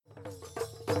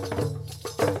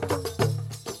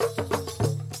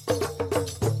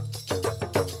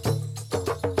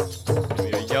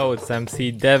it's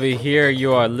MC Devi here.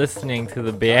 You are listening to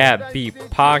the Bayat Beat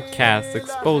podcast,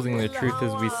 exposing the truth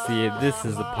as we see it. This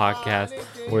is the podcast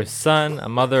where a son, a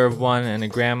mother of one, and a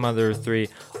grandmother of three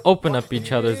open up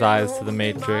each other's eyes to the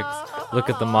matrix, look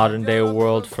at the modern day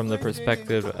world from the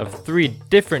perspective of three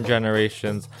different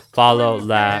generations, follow,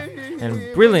 laugh,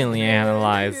 and brilliantly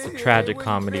analyze the tragic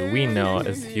comedy we know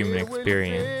as the human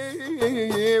experience.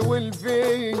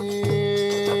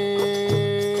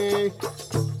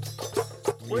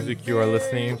 Music you are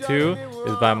listening to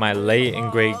is by my late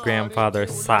and great grandfather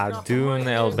Saadun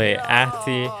El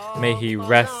Bayati. May he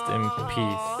rest in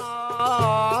peace.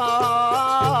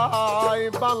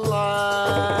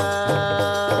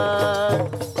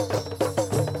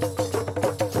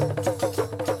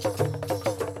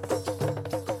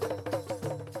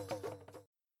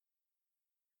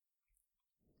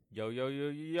 Yo, yo, yo,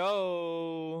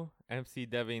 yo, MC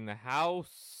Devi in the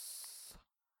house.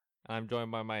 I'm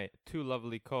joined by my two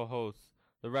lovely co-hosts,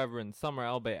 the Reverend Summer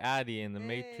El Bayati and the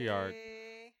matriarch,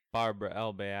 Barbara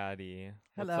El Bayati.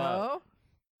 Hello.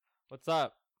 What's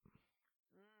up?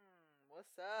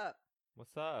 What's up?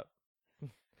 What's up?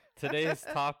 Today's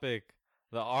topic,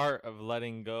 the art of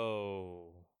letting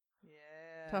go.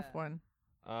 Yeah. Tough one.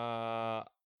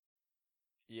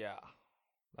 Yeah,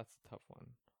 that's a tough one.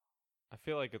 I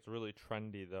feel like it's really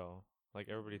trendy though. Like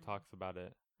everybody talks about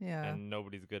it. Yeah. And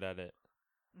nobody's good at it.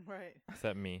 Right.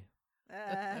 Except me.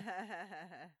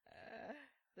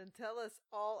 Then tell us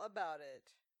all about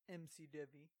it, MC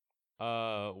Debbie.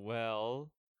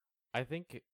 Well, I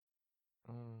think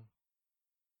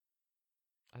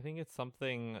it's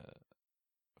something,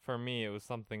 for me, it was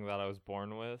something that I was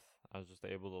born with. I was just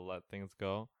able to let things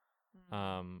go,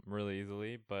 really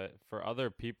easily. But for other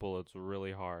people, it's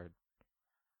really hard.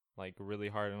 Like, really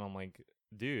hard. And I'm like,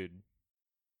 dude,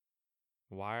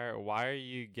 why are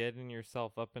you getting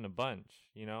yourself up in a bunch,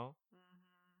 you know?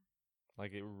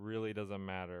 Like, it really doesn't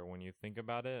matter when you think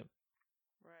about it.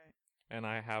 Right. And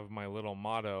I have my little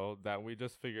motto that we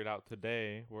just figured out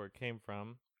today where it came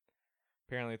from.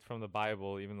 Apparently it's from the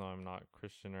Bible, even though I'm not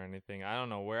Christian or anything. I don't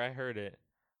know where I heard it,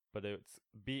 but it's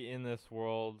be in this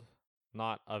world,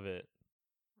 not of it.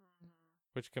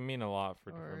 Which can mean a lot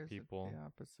for different people. Or is it the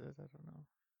opposite? I don't know.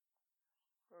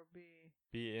 Or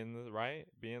be in the right?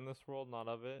 Be in this world, not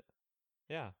of it.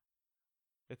 Yeah.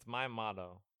 It's my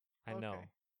motto. I know.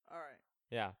 All right.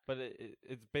 Yeah, but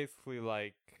it's basically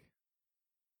like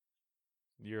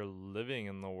you're living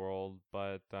in the world,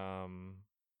 but you're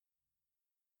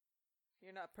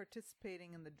not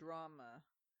participating in the drama.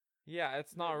 Yeah,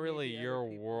 it's not really your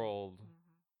world.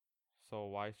 So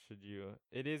why should you?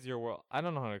 It is your world. I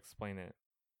don't know how to explain it.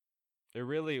 It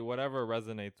really, whatever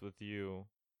resonates with you,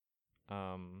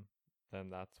 then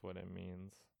that's what it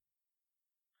means.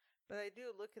 But I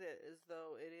do look at it as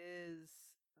though it is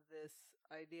this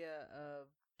idea of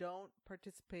don't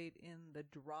participate in the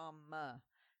drama.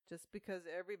 Just because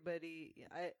everybody,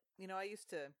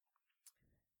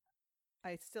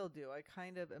 I still do. I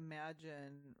kind of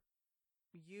imagine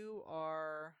you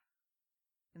are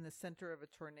in the center of a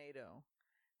tornado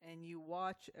and you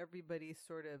watch everybody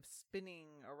sort of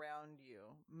spinning around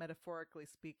you, metaphorically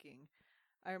speaking.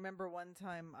 I remember one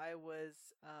time I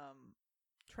was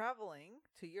traveling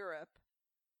to Europe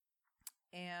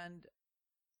and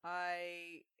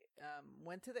I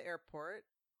went to the airport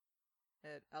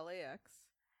at LAX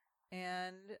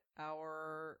and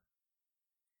our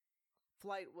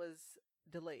flight was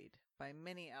delayed by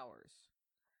many hours.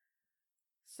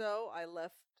 So I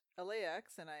left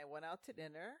LAX and I went out to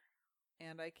dinner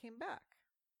and I came back.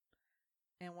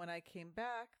 And when I came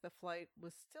back, the flight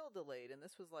was still delayed. And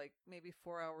this was like maybe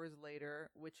 4 hours later,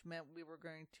 which meant we were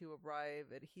going to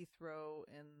arrive at Heathrow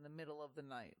in the middle of the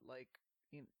night, like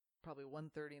probably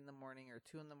 1:30 in the morning or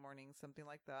 2 in the morning, something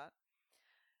like that.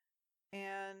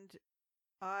 And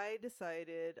I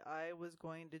decided I was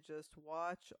going to just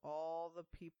watch all the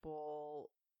people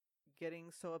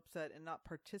getting so upset and not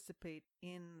participate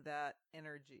in that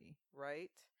energy,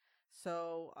 right?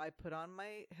 So I put on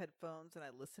my headphones and I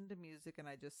listened to music and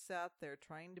I just sat there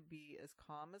trying to be as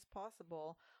calm as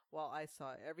possible while I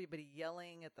saw everybody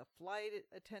yelling at the flight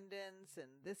attendants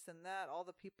and this and that, all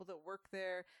the people that work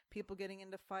there, people getting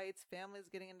into fights, families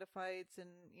getting into fights, and,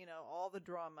 all the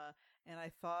drama. And I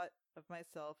thought of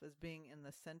myself as being in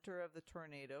the center of the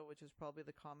tornado, which is probably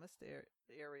the calmest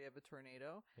area of a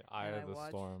tornado. The eye of the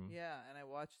storm. Yeah, and I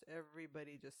watched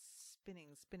everybody just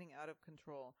spinning out of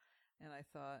control. And I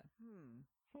thought,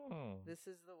 this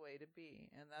is the way to be.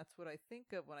 And that's what I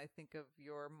think of when I think of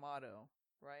your motto,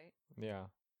 right? Yeah.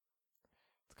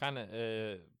 It's kind of,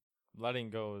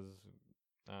 letting go is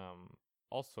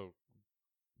also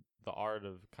the art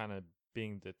of kind of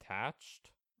being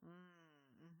detached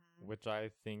Mm-hmm. which I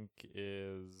think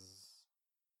is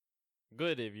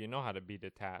good if you know how to be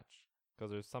detached.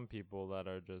 Because there's some people that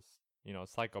are just,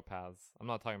 psychopaths. I'm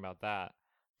not talking about that.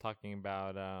 I'm talking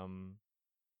about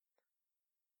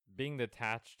being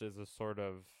detached is a sort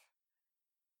of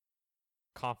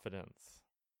confidence.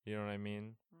 You know what I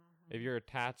mean? Mm-hmm. If you're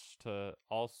attached to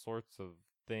all sorts of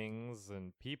things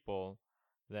and people,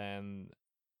 then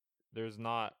there's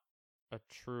not a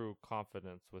true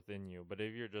confidence within you. But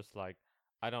if you're just like,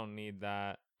 I don't need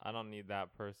that, I don't need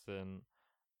that person,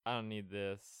 I don't need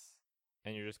this,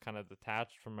 and you're just kind of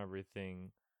detached from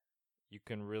everything, you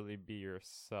can really be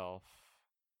yourself.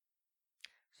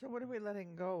 So, what are we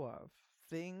letting go of?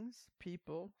 Things,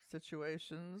 people,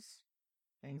 situations,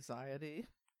 anxiety,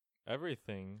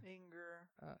 Everything, Anger.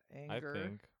 I anger,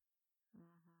 think.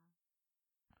 Mm-hmm.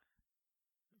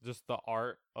 Just the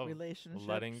art of relationships.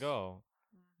 letting go.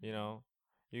 Mm-hmm. You know,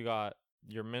 you got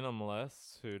your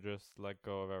minimalists who just let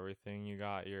go of everything. You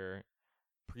got your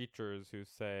preachers who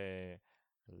say,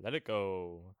 let it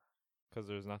go, because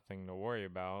there's nothing to worry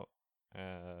about.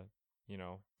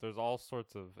 There's all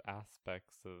sorts of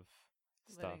aspects of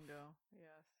stuff. Letting go.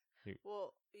 Yes. You-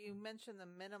 Well, you mentioned the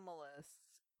minimalist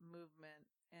movement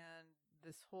and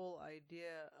this whole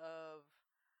idea of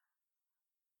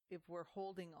if we're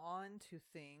holding on to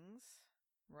things,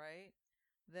 right?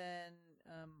 Then,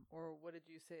 or what did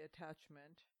you say?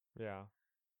 Attachment. Yeah.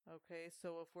 Okay,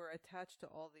 so if we're attached to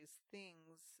all these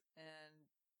things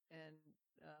and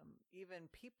even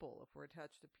people, if we're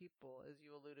attached to people, as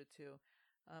you alluded to,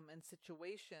 and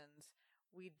situations,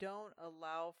 we don't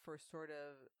allow for sort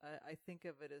of. I think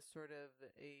of it as sort of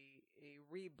a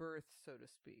rebirth, so to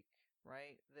speak,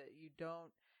 right? That you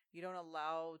don't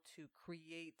allow to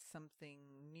create something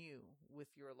new with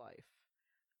your life,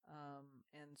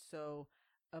 and so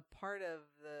a part of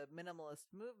the minimalist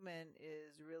movement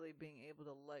is really being able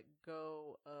to let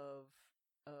go of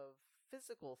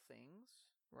physical things,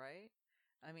 right?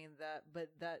 I mean but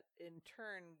that in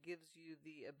turn gives you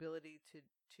the ability to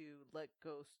let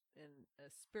go in a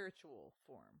spiritual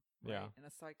form, Yeah. right? In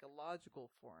a psychological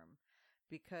form,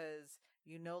 because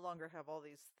you no longer have all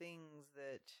these things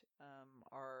that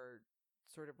are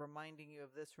sort of reminding you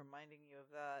of this, reminding you of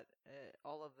that,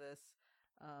 all of this,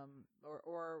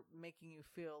 or making you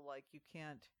feel like you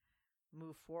can't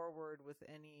move forward with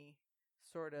any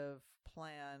sort of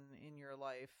plan in your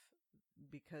life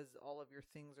because all of your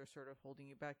things are sort of holding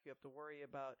you back. You have to worry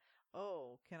about,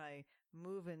 oh, can I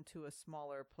move into a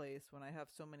smaller place when I have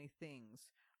so many things?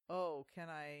 Oh, can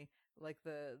I, like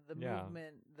the Yeah.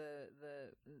 movement,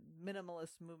 the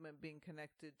minimalist movement being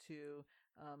connected to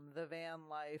the van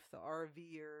life, the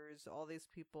RVers, all these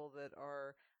people that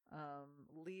are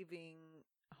leaving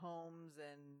homes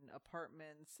and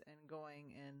apartments and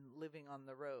going and living on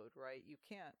the road, right? You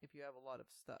can't if you have a lot of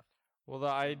stuff. Well, the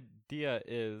idea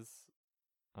is,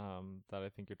 that I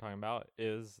think you're talking about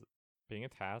is being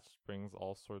attached brings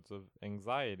all sorts of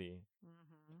anxiety.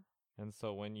 Mm-hmm. And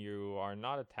so when you are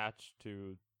not attached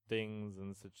to things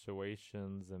and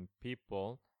situations and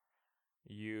people,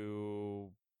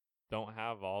 you don't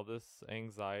have all this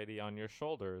anxiety on your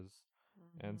shoulders.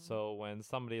 Mm-hmm. And so when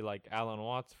somebody like Alan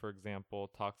Watts, for example,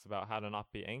 talks about how to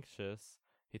not be anxious,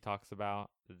 he talks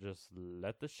about just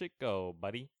let the shit go,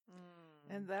 buddy.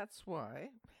 And that's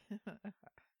why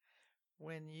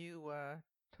when you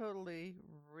totally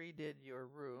redid your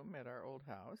room at our old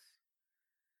house,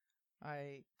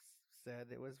 I said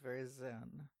it was very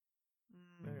zen.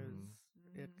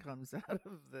 It comes out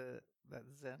of that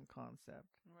Zen concept.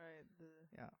 Right.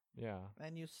 Yeah.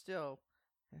 And you still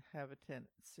have a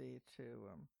tendency to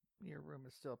your room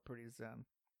is still pretty Zen.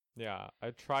 Yeah,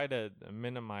 I try to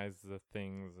minimize the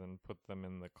things and put them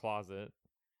in the closet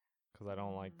because I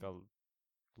don't like a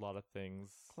lot of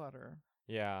things. Clutter.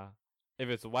 Yeah. If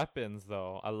it's weapons,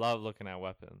 though, I love looking at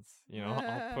weapons.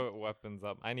 I'll put weapons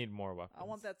up. I need more weapons. I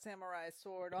want that samurai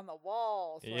sword on the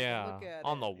wall so I Yeah, can look at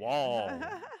on it. the wall.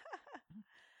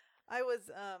 I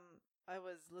was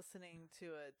listening to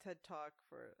a TED Talk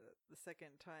for the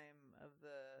second time of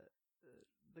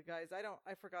the guys.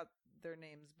 I forgot their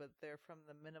names, but they're from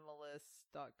the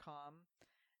minimalist.com,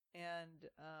 and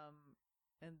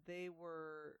they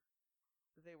were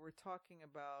talking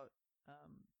about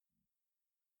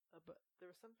there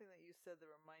was something that you said that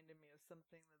reminded me of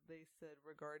something that they said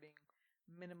regarding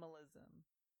minimalism.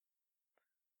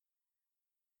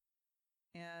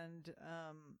 And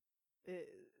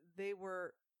they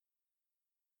were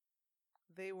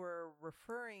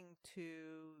referring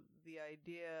to the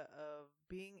idea of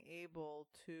being able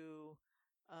to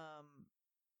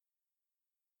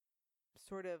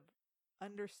sort of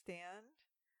understand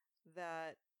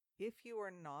that if you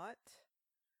are not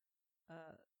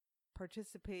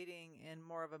participating in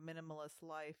more of a minimalist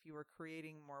life, you were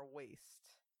creating more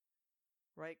waste,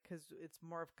 right? Because it's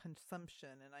more of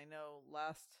consumption. And I know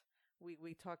last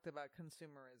we talked about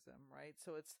consumerism, right?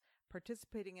 So it's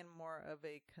participating in more of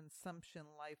a consumption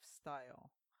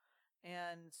lifestyle.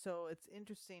 And so it's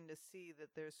interesting to see that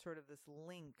there's sort of this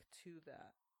link to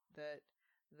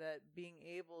that being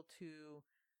able to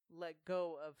let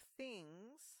go of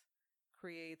things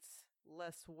creates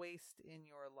less waste in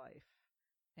your life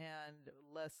and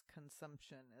less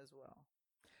consumption as well.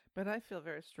 But I feel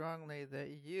very strongly that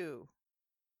you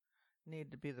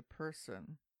need to be the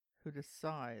person who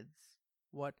decides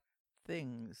what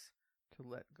things to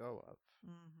let go of.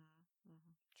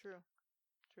 True.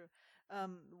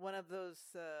 One of those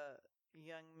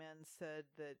young men said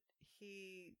that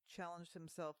he challenged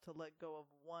himself to let go of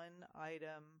one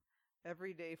item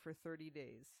every day for 30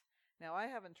 days. Now, I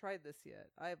haven't tried this yet.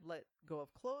 I've let go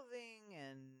of clothing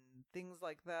and things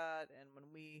like that. And when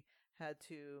we had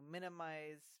to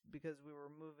minimize because we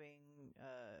were moving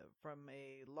from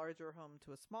a larger home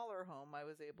to a smaller home, I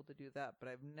was able to do that. But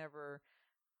I've never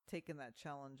taken that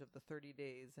challenge of the 30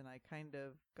 days. And I kind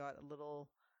of got a little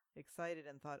excited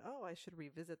and thought, oh, I should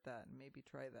revisit that and maybe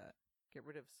try that. Get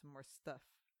rid of some more stuff,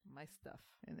 my stuff.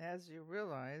 And as you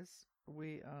realize,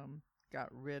 we got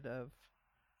rid of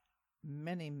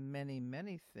many, many,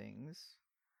 many things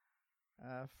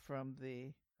from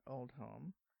the old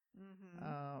home.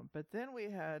 But then we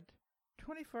had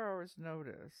 24 hours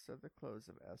notice of the close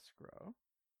of escrow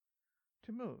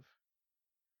to move.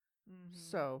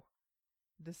 So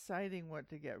deciding what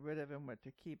to get rid of and what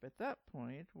to keep at that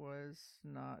point was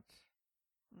not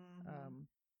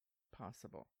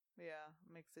possible. Yeah,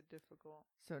 makes it difficult.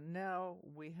 So now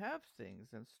we have things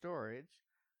in storage,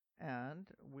 and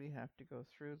we have to go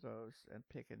through those and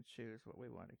pick and choose what we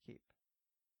want to keep.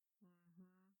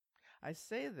 I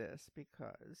say this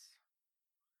because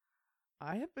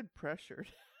I have been pressured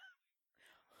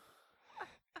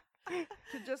to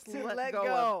just let go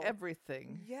of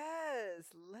everything.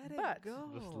 Yes, let it go.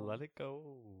 Just let it go.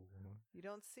 You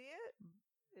don't see it?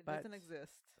 It doesn't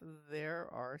exist. There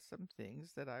are some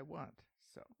things that I want.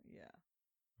 So yeah,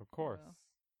 of course.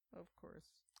 Well, of course.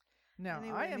 Now,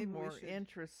 anyway, I am more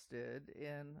interested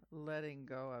in letting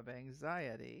go of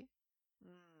anxiety.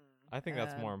 I think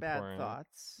that's more important. Bad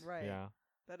thoughts. Right. Yeah.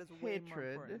 That is way more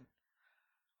important. Hatred.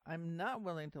 I'm not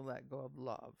willing to let go of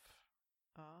love.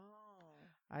 Oh.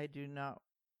 I do not.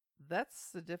 That's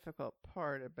the difficult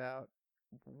part about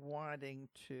wanting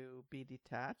to be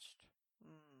detached.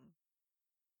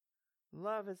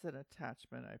 Love is an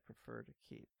attachment I prefer to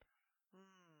keep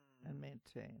and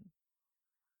maintain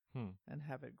and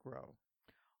have it grow.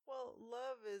 Well,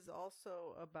 love is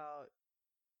also about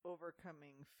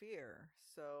overcoming fear.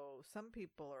 So some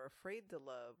people are afraid to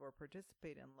love or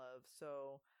participate in love.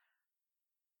 So,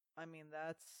 I mean,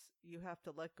 you have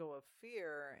to let go of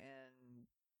fear and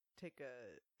take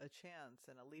a chance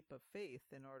and a leap of faith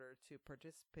in order to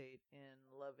participate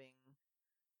in loving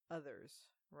others,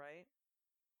 right?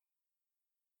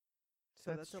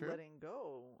 So that's true. a letting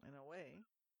go in a way.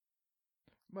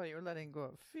 Well, you're letting go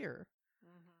of fear,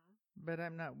 but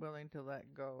I'm not willing to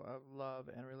let go of love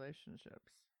and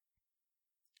relationships.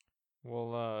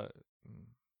 Well,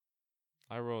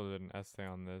 I wrote an essay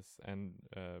on this, and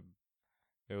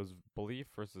it was belief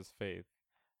versus faith.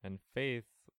 And faith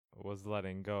was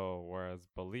letting go, whereas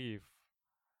belief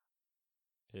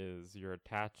is you're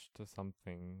attached to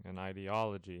something, an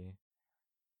ideology.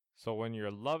 So when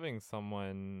you're loving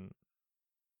someone,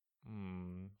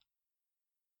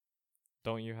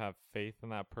 don't you have faith in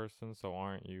that person? So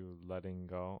aren't you letting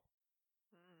go?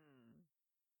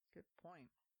 Good point.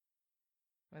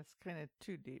 That's kind of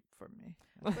too deep for me.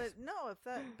 But no,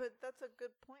 but that's a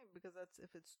good point, because that's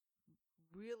if it's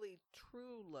really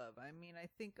true love. I mean, I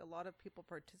think a lot of people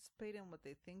participate in what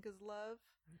they think is love.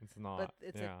 It's not. But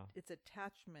it's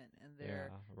attachment, and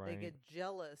they get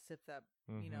jealous if that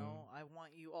I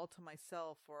want you all to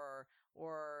myself, or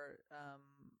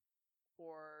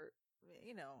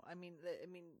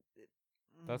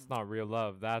that's not real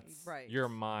love. That's you're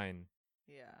mine.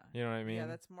 Yeah. You know what I mean? Yeah,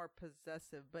 that's more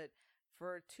possessive. But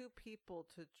for two people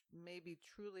to maybe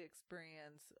truly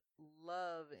experience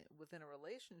love within a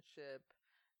relationship,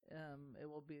 it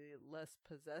will be less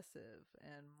possessive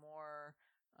and more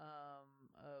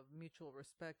of mutual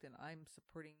respect. And I'm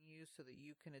supporting you so that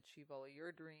you can achieve all of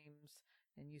your dreams,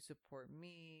 and you support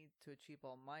me to achieve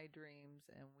all my dreams,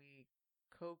 and we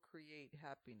co-create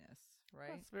happiness,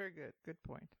 right? That's very good. Good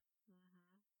point.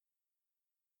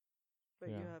 But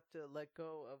you have to let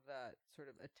go of that sort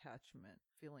of attachment,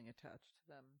 feeling attached to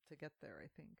them to get there, I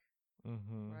think.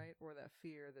 right? Or that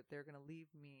fear that they're going to leave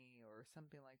me or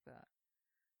something like that.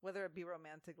 Whether it be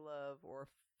romantic love or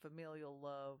familial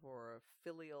love or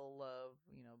filial love,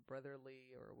 brotherly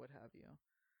or what have you.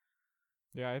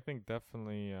 Yeah, I think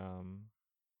definitely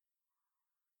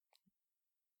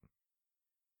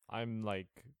I'm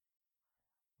like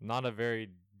not a very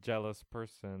jealous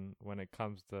person when it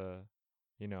comes to,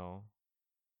 you know,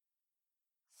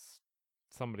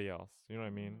 somebody else. You know what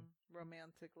I mean?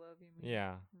 Romantic love, you mean?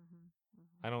 Yeah.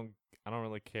 I don't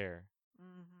really care.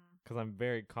 Cuz I'm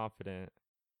very confident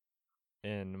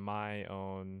in my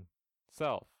own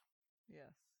self.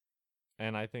 Yes.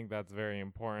 And I think that's very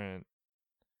important.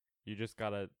 You just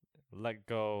got to let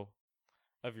go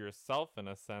of yourself in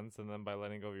a sense, and then by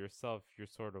letting go of yourself, you're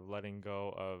sort of letting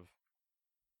go of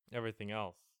everything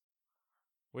else,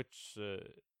 which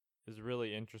is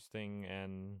really interesting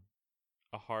and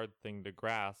a hard thing to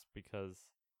grasp, because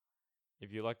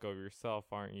if you let go of yourself,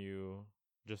 aren't you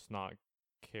just not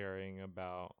caring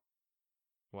about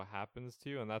what happens to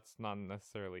you? And that's not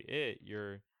necessarily it.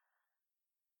 You're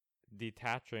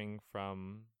detaching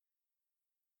from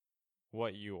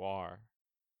what you are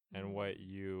and what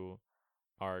you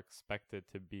are expected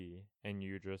to be, and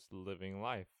you just living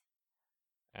life.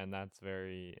 And that's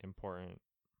very important.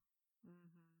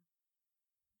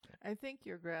 I think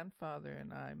your grandfather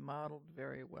and I modeled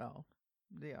very well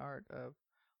the art of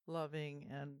loving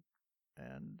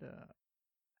and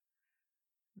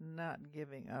not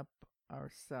giving up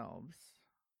ourselves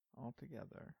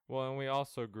altogether. Well, and we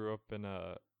also grew up in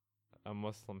a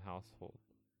Muslim household,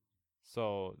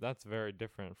 so that's very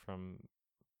different from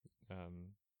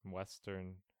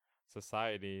Western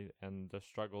society and the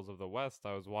struggles of the West.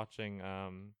 I was watching,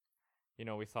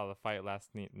 we saw the fight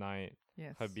last night,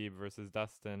 Yes. Khabib versus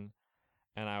Dustin,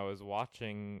 and I was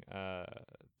watching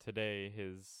today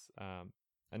his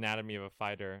Anatomy of a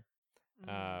Fighter.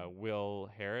 Will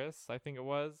Harris, I think it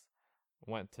was,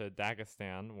 went to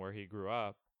Dagestan where he grew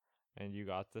up, and you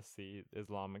got to see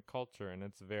Islamic culture, and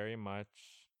it's very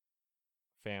much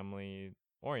family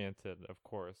oriented, of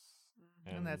course.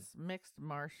 And that's mixed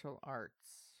martial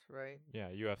arts, right? Yeah,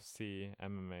 UFC,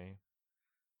 MMA,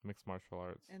 mixed martial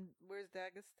arts. And where's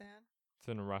Dagestan? It's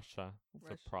in Russia.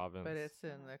 It's a province. But it's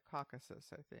in the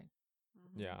Caucasus, I think.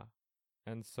 Yeah.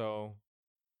 And so,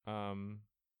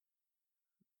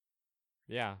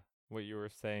 yeah, what you were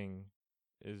saying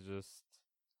is just,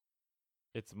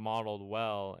 it's modeled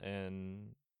well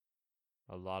in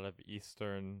a lot of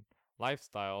Eastern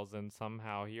lifestyles, and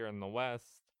somehow here in the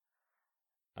West,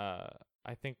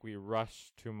 I think we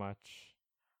rush too much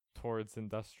towards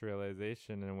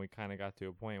industrialization, and we kind of got to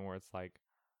a point where it's like,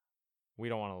 we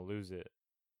don't want to lose it,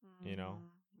 you know?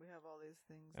 We have all these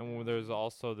things. And there's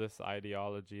also this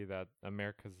ideology that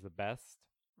America's the best,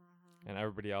 and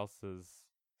everybody else is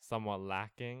somewhat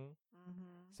lacking.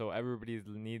 So everybody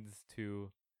needs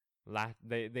to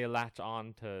they latch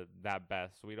on to that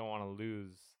best. We don't want to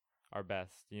lose our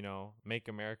best, make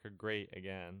America great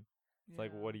again. It's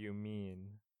like, what do you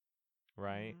mean?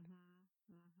 Right?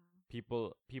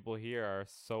 People here are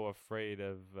so afraid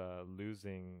of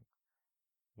losing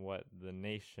what the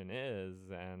nation is,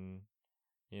 and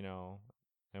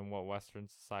and what Western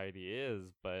society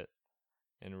is, but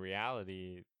in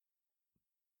reality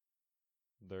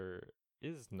there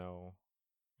is no,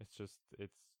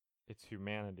 it's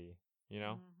humanity,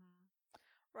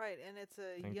 Right, and it's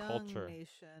a and young culture.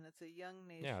 nation. It's a young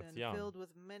nation, Yeah, it's young. filled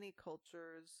with many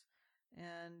cultures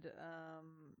and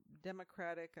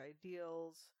democratic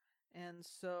ideals. And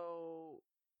so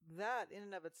that in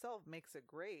and of itself makes it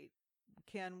great.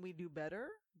 Can we do better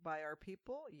by our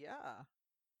people? Yeah.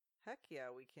 Heck yeah,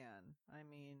 we can. I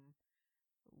mean,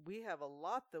 we have a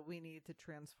lot that we need to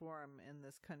transform in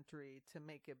this country to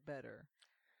make it better.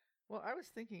 Well, I was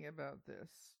thinking about this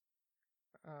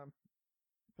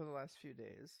for the last few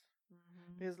days.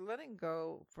 Because letting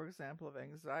go, for example, of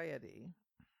anxiety,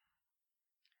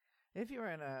 if you're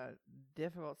in a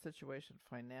difficult situation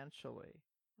financially,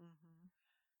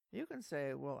 you can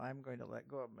say, well, I'm going to let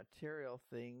go of material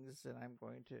things, and I'm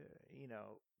going to,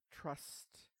 trust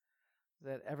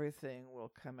that everything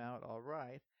will come out all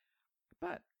right.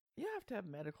 But you have to have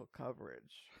medical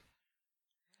coverage.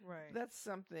 Right. That's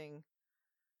something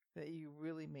that you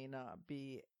really may not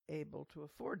be able to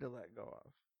afford to let go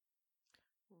of.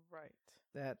 Right.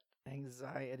 That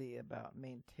anxiety about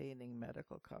maintaining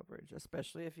medical coverage,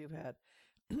 especially if you've had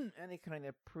any kind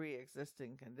of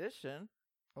pre-existing condition,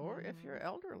 or if you're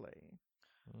elderly.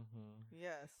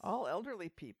 Yes. All elderly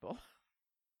people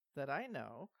that I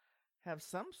know have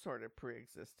some sort of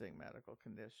pre-existing medical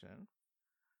condition.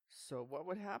 So what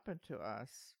would happen to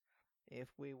us if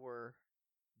we were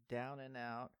down and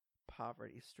out,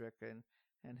 poverty-stricken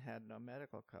and had no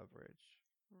medical coverage.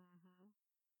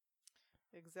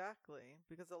 Mm-hmm. Exactly.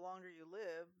 Because the longer you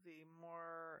live, the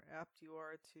more apt you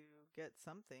are to get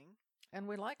something. And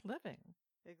we like living.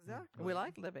 Exactly. We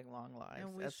like living long lives,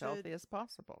 as healthy as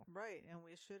possible. Right. And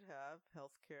we should have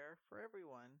health care for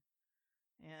everyone.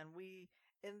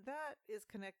 And that is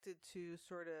connected to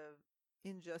sort of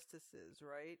injustices,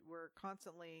 right? We're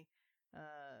constantly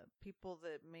people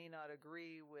that may not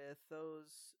agree with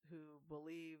those who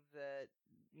believe that,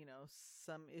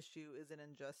 some issue is an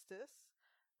injustice,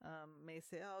 may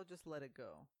say, oh, just let it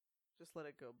go. Just let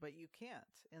it go. But you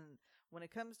can't. And when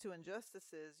it comes to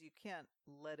injustices, you can't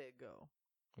let it go.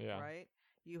 Yeah. Right?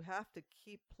 You have to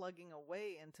keep plugging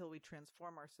away until we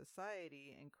transform our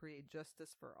society and create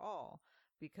justice for all.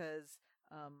 Because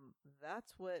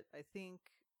that's what I think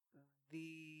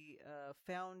the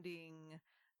founding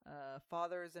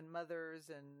fathers and mothers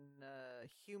and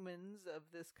humans of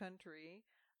this country,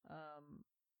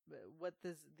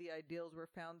 the ideals were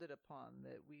founded upon,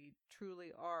 that we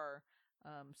truly are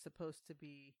supposed to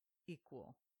be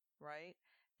equal, right?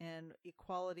 And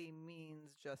equality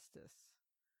means justice.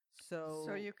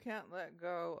 So you can't let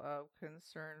go of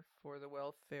concern for the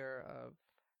welfare of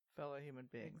fellow human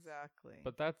beings. Exactly.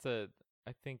 But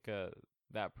I think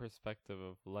that perspective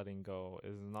of letting go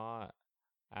is not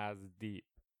as deep.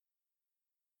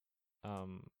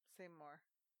 Say more.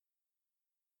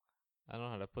 I don't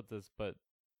know how to put this, but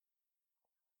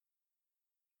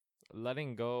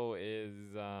letting go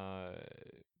is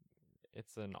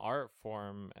it's an art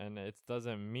form, and it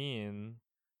doesn't mean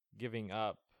giving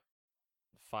up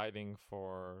fighting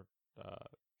for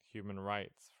human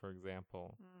rights, for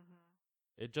example. Mm-hmm.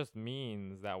 It just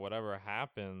means that whatever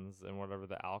happens and whatever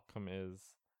the outcome is,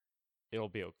 it'll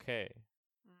be okay.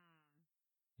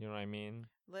 You know what I mean?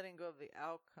 Letting go of the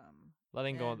outcome.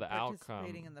 Letting go of the outcome.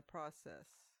 Participating in the process.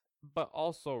 But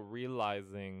also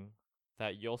realizing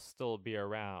that you'll still be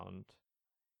around.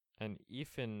 And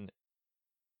even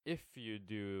if you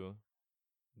do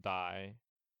die,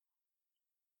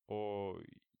 or,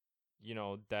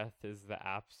 death is the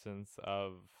absence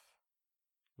of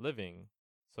living,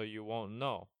 so you won't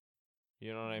know.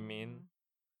 You know what I mean?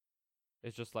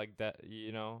 It's just like that,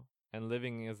 and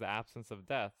living is the absence of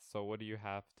death, so what do you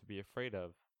have to be afraid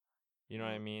of? You know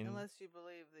what I mean? Unless you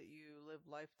believe that you live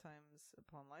lifetimes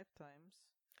upon lifetimes.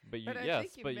 But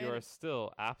you are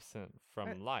still absent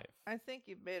from life. I think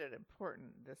you've made an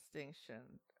important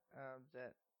distinction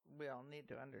that we all need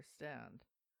to understand.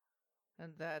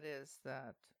 And that is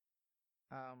that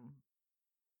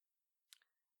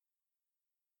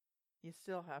you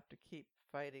still have to keep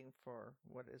fighting for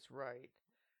what is right.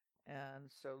 And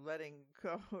so letting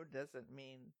go doesn't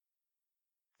mean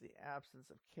the absence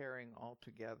of caring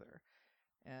altogether.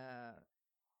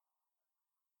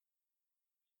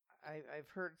 I've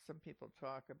heard some people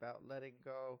talk about letting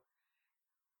go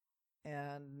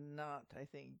and not, I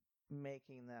think,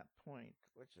 making that point,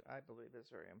 which I believe is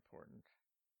very important.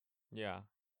 Yeah.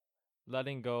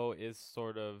 Letting go is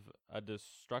sort of a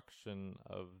destruction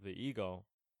of the ego,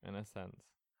 in a sense.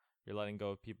 You're letting go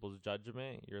of people's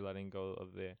judgment. You're letting go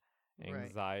of the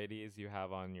anxieties you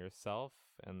have on yourself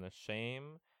and the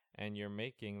shame, and you're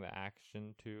making the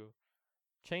action to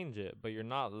change it. But you're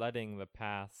not letting the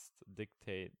past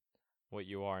dictate what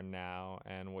you are now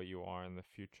and what you are in the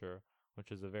future,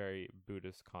 which is a very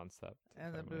Buddhist concept.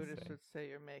 And the Buddhists would say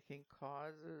you're making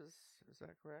causes. Is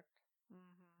that correct?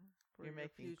 Mm-hmm. You're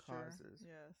making causes.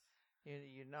 Yes.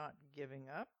 You're not giving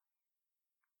up.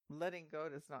 Letting go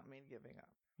does not mean giving up.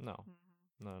 No.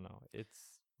 No.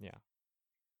 It's, yeah.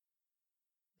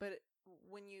 But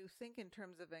when you think in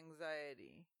terms of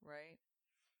anxiety, right?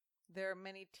 There are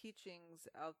many teachings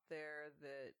out there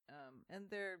that, and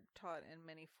they're taught in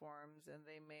many forms, and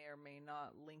they may or may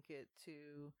not link it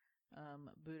to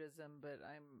Buddhism. But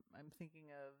I'm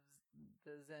thinking of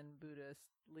the Zen Buddhist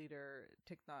leader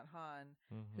Thich Nhat Hanh,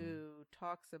 who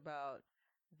talks about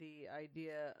the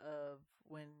idea of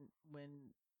when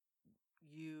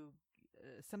you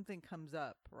something comes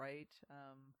up, right?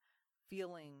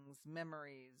 Feelings,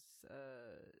 memories,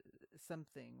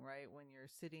 something, right? When you're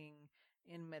sitting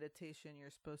in meditation,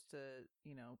 you're supposed to,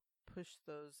 push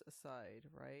those aside,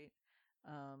 right?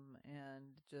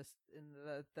 And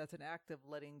that's an act of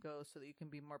letting go so that you can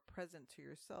be more present to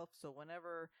yourself. So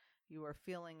whenever you are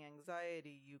feeling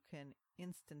anxiety, you can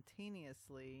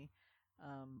instantaneously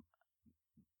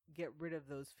get rid of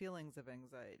those feelings of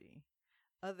anxiety.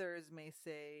 Others may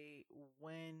say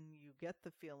when you get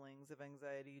the feelings of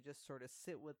anxiety, you just sort of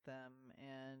sit with them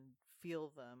and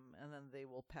feel them, and then they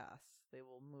will pass. They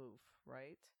will move,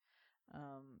 right?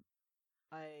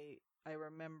 I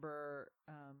remember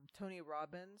Tony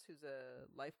Robbins, who's a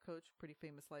life coach, pretty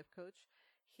famous life coach.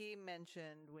 He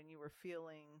mentioned when you were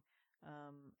feeling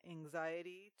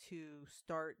anxiety to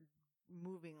start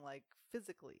moving like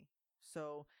physically.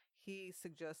 So he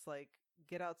suggests like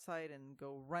get outside and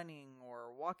go running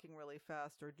or walking really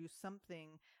fast or do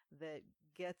something that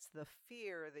gets the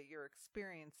fear that you're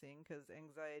experiencing, because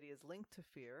anxiety is linked to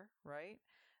fear, right?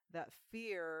 That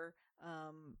fear,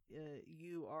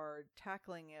 you are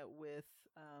tackling it with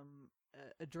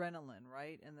adrenaline,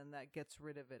 right? And then that gets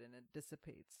rid of it and it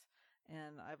dissipates.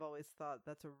 And I've always thought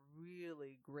that's a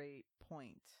really great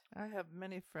point. I have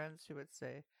many friends who would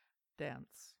say,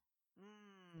 dance.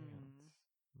 Dance.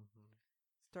 Mm-hmm.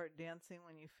 Start dancing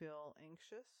when you feel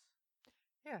anxious?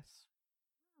 Yes.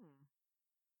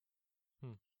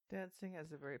 Hmm. Dancing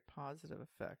has a very positive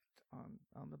effect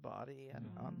on the body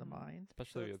and on the mind.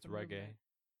 Especially if it's reggae.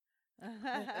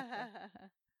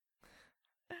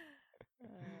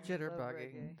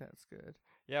 Jitterbugging, that's good.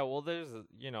 Yeah, well, there's,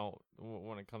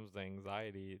 when it comes to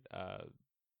anxiety,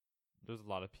 there's a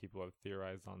lot of people who have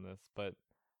theorized on this, but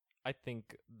I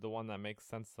think the one that makes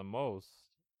sense the most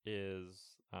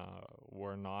is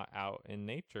we're not out in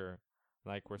nature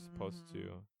like we're supposed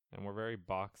to, and we're very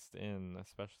boxed in,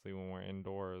 especially when we're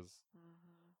indoors.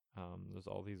 There's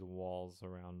all these walls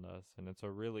around us, and it's a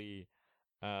really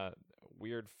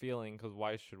weird feeling, because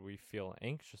why should we feel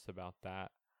anxious about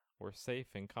that? We're safe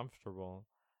and comfortable,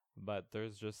 but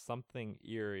there's just something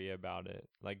eerie about it.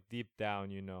 Like deep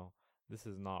down, this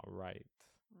is not right.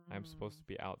 I'm supposed to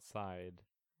be outside.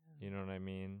 You know what I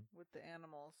mean? With the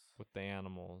animals.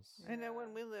 I know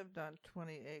when we lived on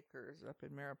 20 acres up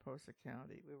in Mariposa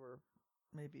County, we were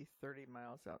maybe 30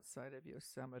 miles outside of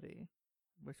Yosemite,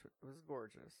 which was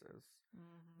gorgeous. It was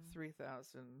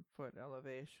 3,000-foot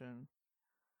elevation.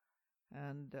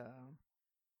 And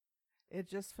it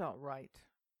just felt right.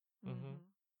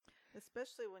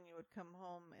 Especially when you would come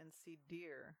home and see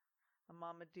deer, a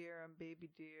mama deer and baby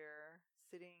deer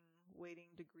sitting, waiting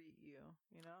to greet you,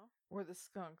 Or the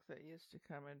skunk that used to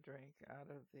come and drink out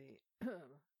of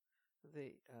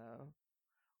the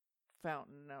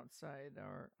fountain outside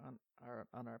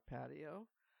on our patio.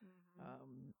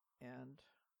 And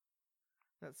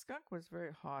that skunk was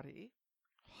very haughty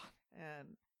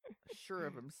and sure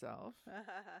of himself.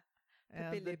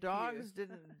 And the dogs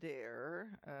didn't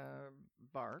dare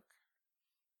bark.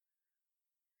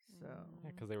 So yeah,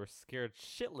 because they were scared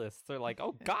shitless. They're like,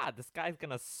 "Oh God, this guy's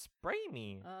gonna spray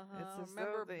me."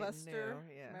 Remember Buster?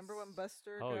 Knew, yes. Remember when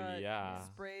Buster got yeah.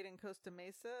 sprayed in Costa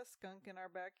Mesa? Skunk in our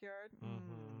backyard.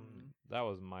 That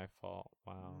was my fault.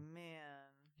 Wow, man.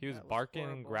 He was barking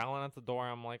and growling at the door.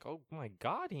 I'm like, "Oh my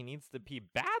God, he needs to pee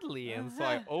badly." And so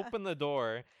I open the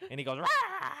door, and he goes,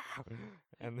 "Rah!"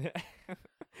 and then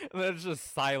it's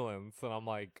just silence, and I'm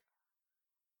like,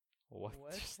 What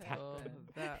just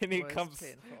happened? And he comes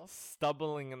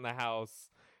stumbling in the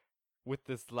house with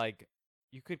this, like,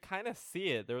 you could kind of see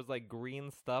it. There was like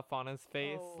green stuff on his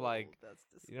face, like, that's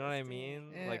disgusting. You know what I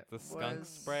mean? Like the skunk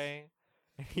spray.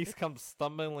 And he's come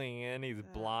stumbling in. He's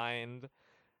blind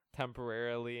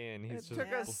temporarily, and he's it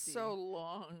took us so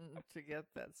long to get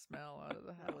that smell out of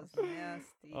the house. That was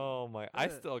nasty. Oh my! I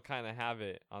still kind of have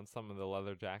it on some of the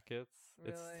leather jackets.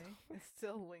 Really? It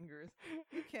still lingers.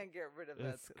 You can't get rid of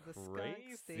that. The skunk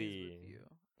stays with you.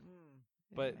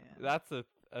 But that's a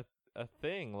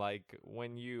thing. Like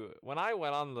when I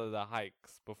went on the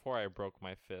hikes before I broke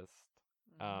my fist,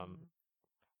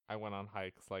 I went on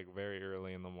hikes like very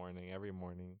early in the morning, every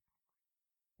morning.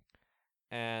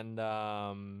 And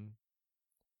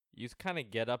you kind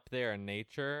of get up there in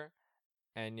nature,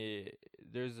 and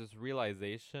there's this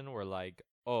realization where, like,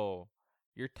 oh,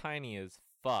 you're tiny as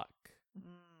fuck.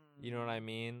 You know what I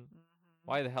mean?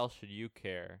 Why the hell should you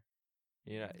care?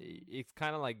 It's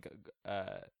kind of like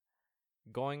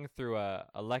going through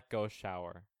a let go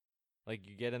shower. Like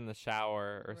you get in the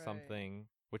shower or something,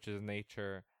 which is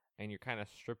nature, and you're kind of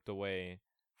stripped away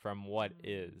from what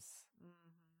is.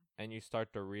 And you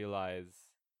start to realize,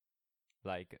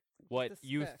 like, what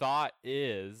you thought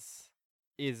is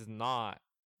not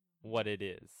what it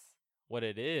is. What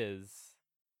it is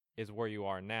where you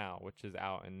are now, which is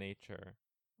out in nature,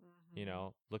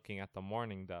 looking at the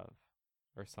mourning dove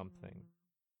or something.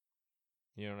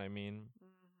 You know what I mean?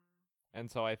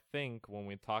 And so I think when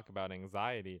we talk about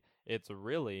anxiety, it's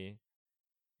really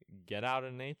get out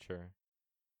in nature.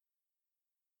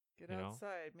 Get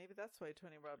outside. Maybe that's why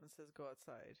Tony Robbins says go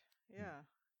outside. Yeah.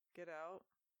 Get out.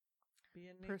 Be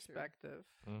in nature. Perspective.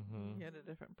 Get a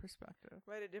different perspective.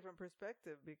 Right, a different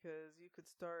perspective, because you could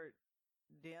start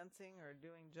dancing or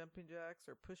doing jumping jacks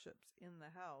or push-ups in the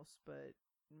house, but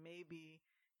maybe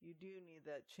you do need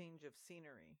that change of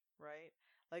scenery, right?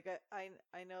 Like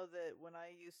I know that when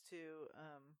I used to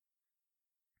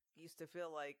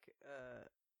feel like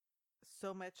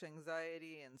so much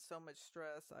anxiety and so much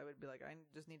stress, I would be like, I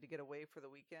just need to get away for the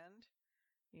weekend,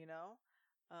 you know?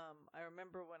 I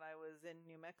remember when I was in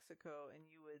New Mexico and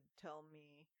you would tell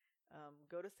me,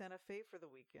 go to Santa Fe for the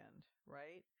weekend,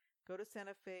 right? Go to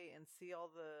Santa Fe and see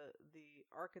all the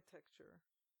architecture.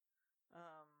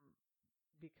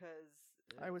 Because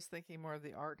I was thinking more of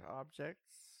the art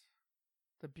objects,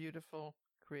 the beautiful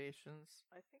creations.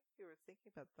 I think you were thinking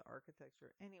about the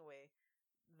architecture. Anyway,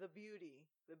 the beauty.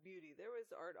 There was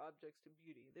art objects to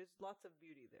beauty. There's lots of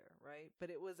beauty there, right?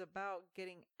 But it was about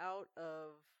getting out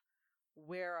of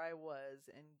where I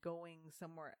was and going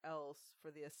somewhere else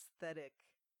for the aesthetic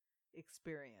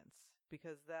experience,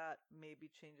 because that maybe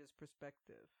changes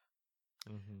perspective.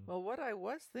 Mm-hmm. Well, what I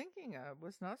was thinking of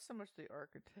was not so much the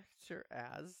architecture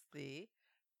as the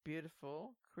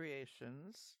beautiful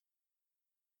creations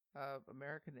of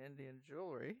American Indian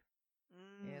jewelry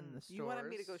in the stores. You wanted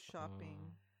me to go shopping.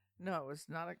 No, it's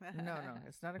not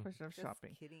it's not a question of Just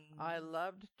shopping. kidding. I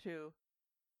loved to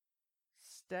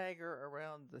stagger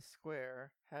around the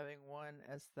square, having one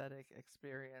aesthetic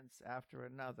experience after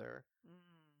another.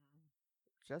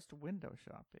 Just window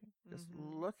shopping, just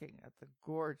looking at the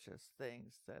gorgeous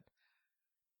things that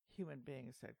human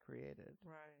beings had created.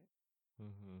 Right.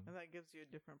 Mm-hmm. And that gives you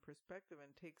a different perspective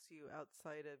and takes you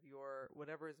outside of your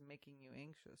whatever is making you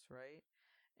anxious, right?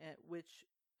 And which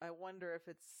I wonder if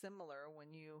it's similar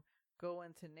when you go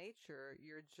into nature,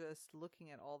 you're just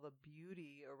looking at all the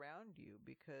beauty around you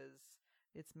because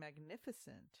it's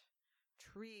magnificent.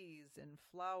 Trees and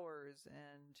flowers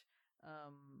and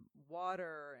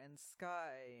water and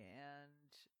sky and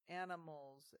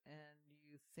animals, and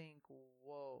you think,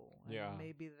 whoa. And Yeah.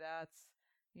 maybe that's,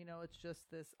 it's just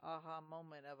this aha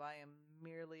moment of I am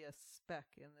merely a speck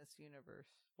in this universe.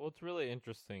 Well, it's really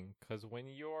interesting because when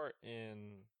you're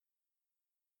in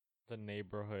the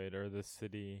neighborhood or the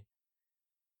city,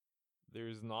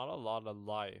 there's not a lot of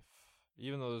life.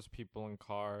 Even though there's people in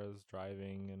cars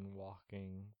driving and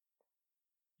walking,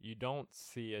 you don't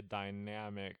see a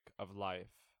dynamic of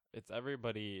life. It's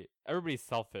everybody's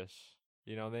selfish.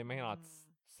 They may not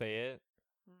say it,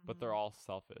 but they're all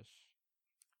selfish.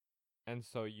 And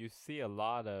so you see a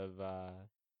lot of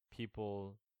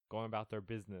people going about their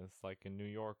business, like in New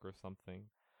York or something.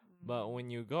 But when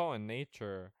you go in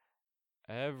nature,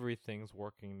 everything's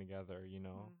working together,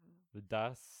 The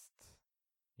dust,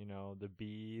 the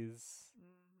bees,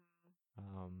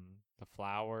 the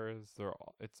flowers,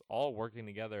 it's all working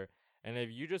together. And if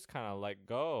you just kind of let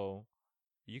go,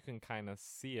 you can kind of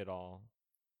see it all.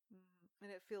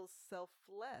 And it feels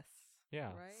selfless. Yeah,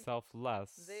 right?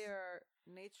 Selfless.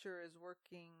 Nature is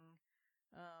working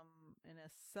in a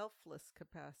selfless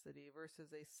capacity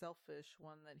versus a selfish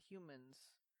one that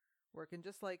humans work in.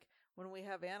 Just like when we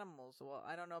have animals, well,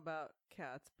 I don't know about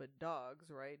cats, but dogs,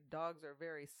 right? Dogs are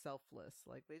very selfless.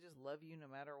 Like they just love you no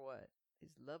matter what. They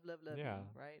just love you,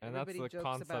 right? And everybody that's the jokes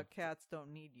concept about cats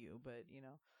don't need you, but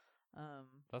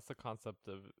that's the concept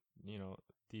of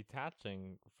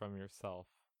detaching from yourself.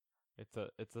 It's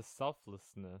a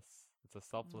selflessness. It's a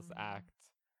selfless act.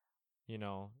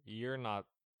 You're not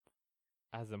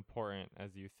as important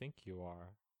as you think you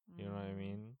are. You know what I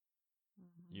mean?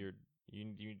 You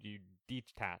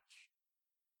detach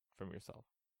from yourself.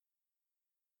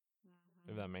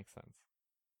 If that makes sense.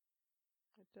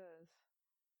 It does.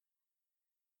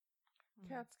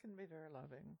 Cats can be very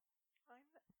loving.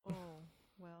 Oh,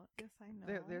 well, yes, I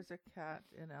know. There's a cat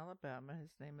in Alabama. His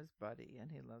name is Buddy,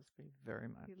 and he loves me very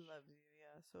much. He loves you,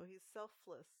 yeah. So he's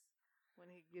selfless when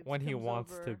when he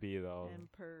wants over to be, though.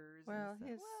 and purrs. Well,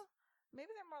 and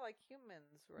maybe they're more like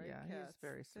humans, right? Yeah, Cats. he's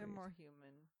very sweet. They're more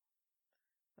human,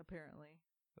 apparently.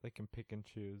 They can pick and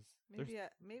choose. Maybe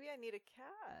I need a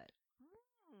cat.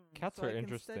 Cats so are I can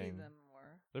interesting. Study them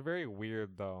more. They're very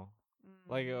weird, though.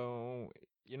 Like,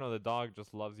 the dog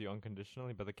just loves you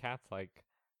unconditionally, but the cat's like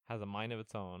has a mind of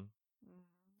its own.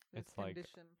 There's It's like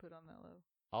condition put on that love.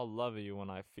 I'll love you when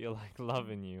I feel like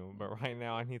loving you, but right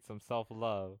now I need some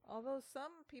self-love. Although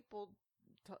some people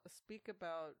speak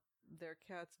about their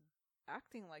cats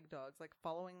acting like dogs, like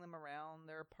following them around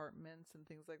their apartments and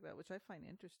things like that, which I find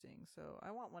interesting. So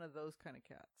I want one of those kind of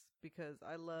cats because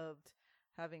I loved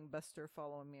having Buster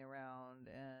follow me around,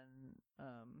 and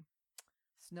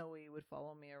Snowy would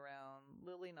follow me around.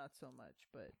 Lily, not so much,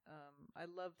 but I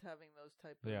loved having those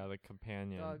type of the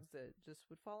companion dogs that just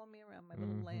would follow me around. My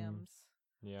little lambs,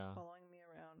 following me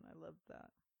around. I loved that.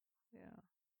 Yeah,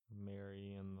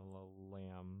 Mary and the little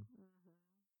lamb.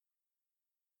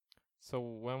 So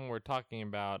when we're talking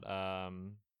about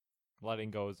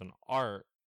letting go is an art,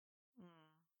 Mm.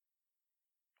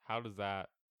 how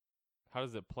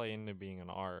does it play into being an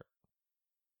art?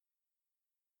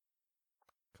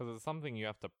 Because it's something you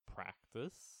have to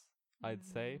practice, I'd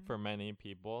say, for many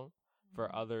people.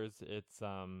 For others, it's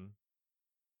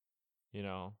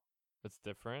it's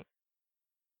different.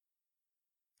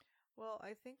 Well,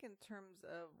 I think in terms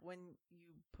of when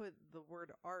you put the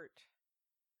word art,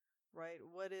 right?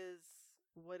 What is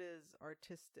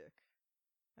artistic?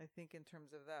 I think in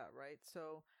terms of that, right?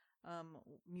 So,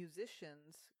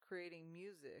 musicians creating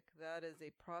music, that is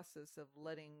a process of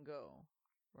letting go,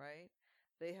 right?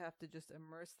 They have to just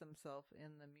immerse themselves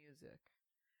in the music.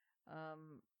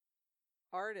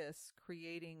 Artists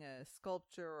creating a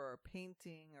sculpture or a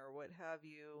painting or what have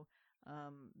you,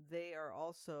 they are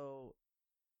also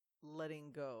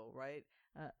letting go, right?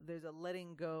 There's a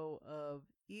letting go of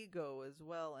ego as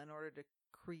well in order to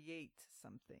create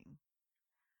something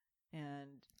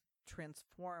and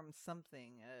transform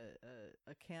something,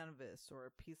 a canvas or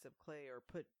a piece of clay, or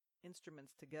put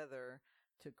instruments together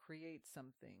to create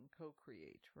something,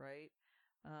 co-create, right?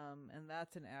 And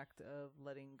that's an act of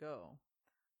letting go.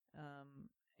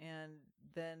 And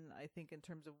then I think in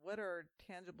terms of what are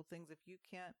tangible things, if you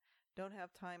don't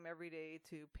have time every day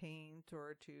to paint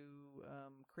or to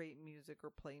create music or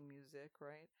play music,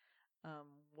 right?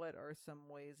 What are some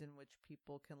ways in which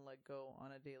people can let go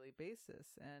on a daily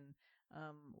basis? And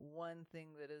one thing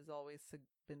that has always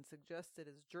been suggested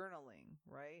is journaling,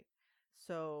 right?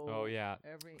 So, Oh yeah.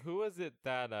 Who was it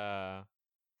that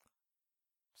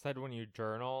said when you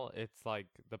journal, it's like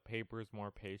the paper's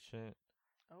more patient,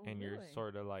 and really? you're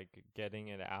sort of like getting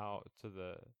it out to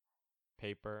the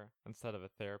paper instead of a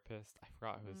therapist? I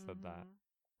forgot who said that.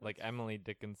 Like Emily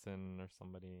Dickinson or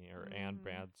somebody, or Anne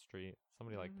Bradstreet,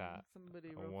 somebody like that. Somebody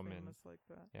a real woman. famous like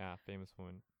that. Yeah, famous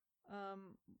woman.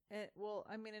 Well,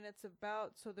 I mean, and it's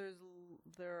about, so there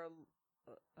are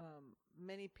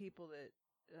many people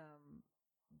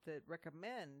that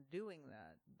recommend doing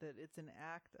that. That it's an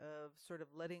act of sort of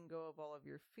letting go of all of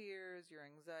your fears, your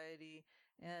anxiety,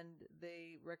 and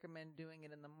they recommend doing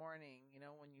it in the morning. You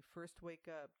know, when you first wake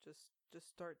up, just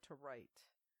start to write.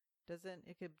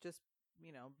 It could just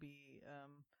be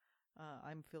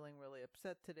I'm feeling really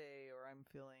upset today, or I'm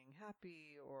feeling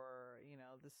happy, or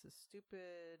this is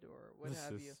stupid, or what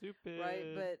have you. Stupid.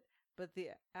 Right? But the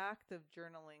act of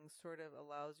journaling sort of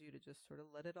allows you to just sort of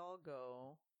let it all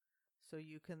go, so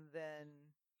you can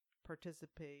then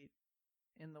participate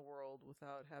in the world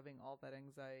without having all that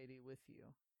anxiety with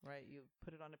you. Right? You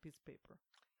put it on a piece of paper.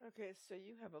 Okay, so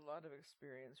you have a lot of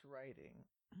experience writing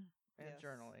and Yes.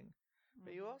 journaling,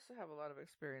 but you also have a lot of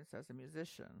experience as a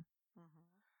musician.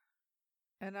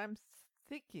 Mm-hmm. And I'm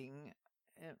thinking,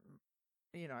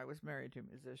 I was married to a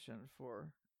musician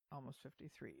for almost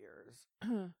 53 years.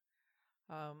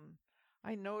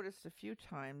 I noticed a few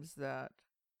times that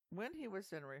when he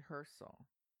was in rehearsal,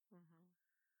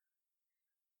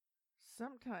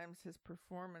 sometimes his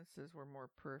performances were more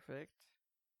perfect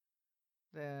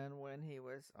than when he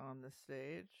was on the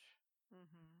stage.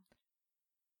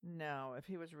 Now, if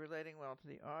he was relating well to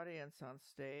the audience on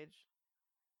stage,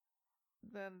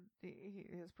 then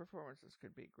his performances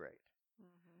could be great.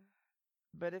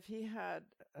 But if he had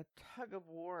a tug of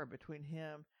war between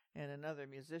him and another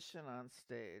musician on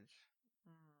stage,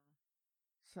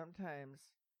 sometimes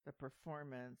the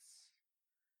performance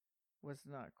was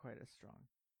not quite as strong.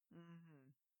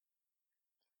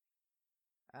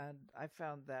 And I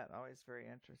found that always very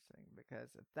interesting, because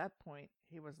at that point,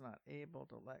 he was not able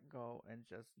to let go and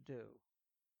just do.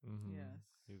 Yes.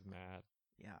 He was mad.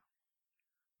 Yeah.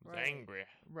 He was angry.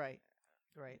 Right.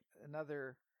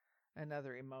 Another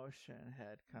emotion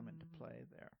had come into play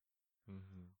there.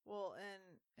 Well,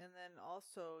 and then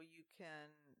also you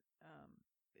can,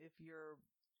 if you're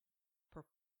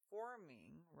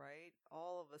performing, right,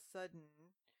 all of a sudden,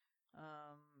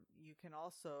 you can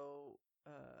also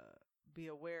be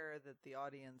aware that the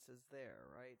audience is there,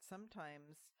 right?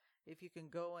 Sometimes if you can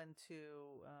go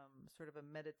into sort of a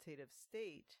meditative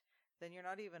state, then you're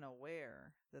not even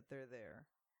aware that they're there.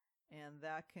 And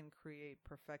that can create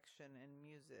perfection in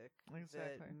music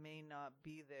that may not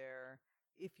be there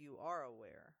if you are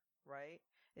aware, right?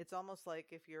 It's almost like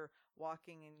if you're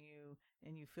walking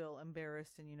and you feel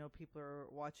embarrassed, and people are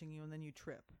watching you, and then you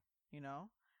trip,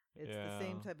 It's the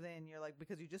same type of thing. You're like,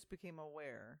 because you just became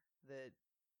aware that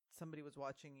somebody was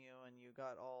watching you and you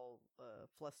got all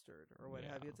flustered or what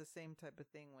have you. It's the same type of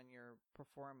thing when you're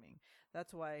performing.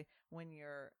 That's why when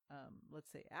you're, let's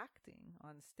say, acting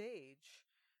on stage,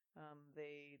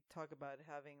 they talk about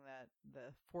having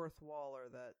the fourth wall, or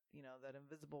that that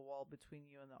invisible wall between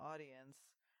you and the audience,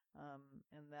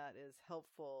 and that is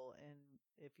helpful in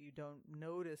if you don't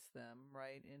notice them,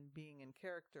 right, in being in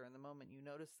character, and the moment you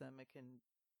notice them, it can,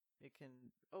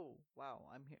 oh wow,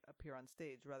 I'm here, up here on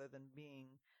stage, rather than being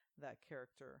that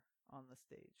character on the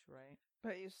stage, right?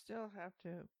 But you still have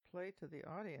to play to the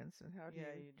audience, and how do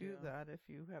Yeah, you you do do. that if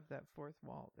you have that fourth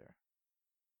wall there?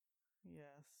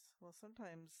 Yes. Well,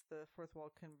 sometimes the fourth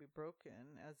wall can be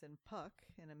broken, as in Puck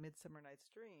in A Midsummer Night's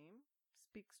Dream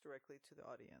speaks directly to the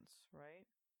audience, right?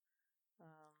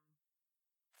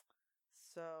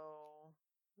 So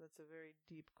that's a very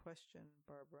deep question,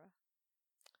 Barbara.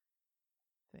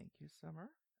 Thank you, Summer.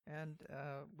 And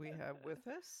we have with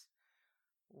us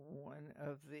one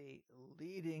of the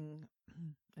leading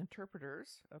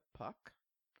interpreters of Puck.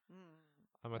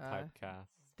 I'm a typecast.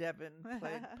 Devin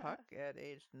played Puck at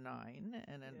age 9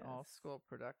 in an Yes. all-school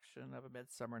production of A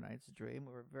Midsummer Night's Dream.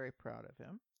 We were very proud of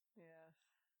him. Yes.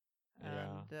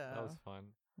 Yeah, And that was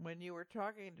fun. when you were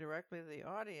talking directly to the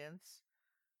audience,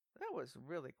 that was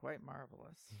really quite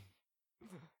marvelous.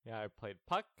 Yeah, I played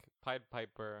Puck, Pied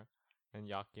Piper, and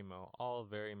Yakimo, all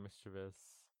very mischievous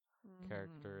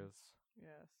characters.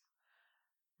 Yes.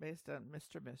 Based on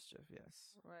Mr. Mischief,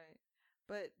 yes. Right.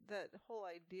 But that whole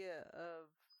idea of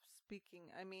speaking,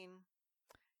 I mean,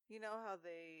 you know how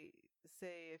they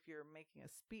say if you're making a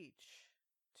speech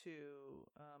to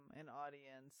an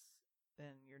audience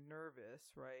and you're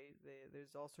nervous, right?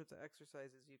 There's all sorts of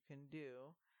exercises you can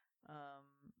do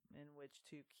in which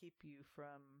to keep you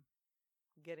from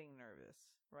getting nervous,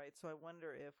 right? So I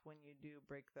wonder if when you do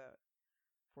break that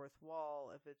fourth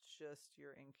wall, if it's just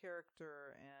you're in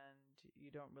character and you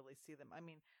don't really see them. I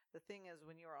mean, the thing is,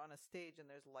 when you're on a stage and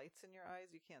there's lights in your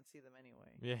eyes, you can't see them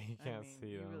anyway. Yeah, you can't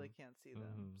see you them. really can't see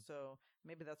them. Mhm. So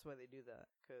maybe that's why they do that,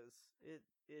 because it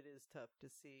is tough to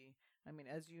see. I mean,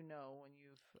 as you know, when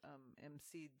you've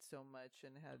emceed so much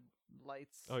and had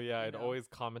lights. Oh yeah, you I'd know. always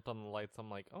comment on the lights. I'm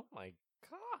like, oh my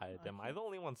god, am I the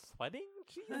only one sweating?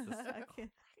 Jesus I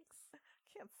Christ.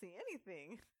 can't see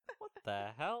anything. What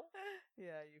the hell?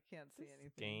 Yeah, you can't see This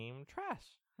anything. game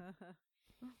trash.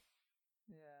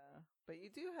 Yeah, but you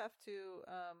do have to.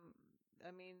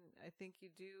 I mean, I think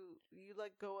you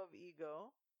let go of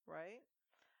ego, right?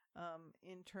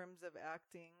 In terms of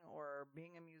acting or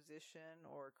being a musician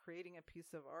or creating a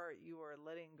piece of art, you are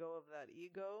letting go of that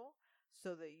ego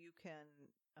so that you can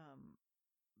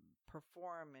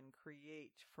perform and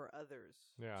create for others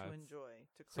to enjoy,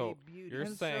 to create beauty. You're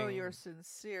saying so you're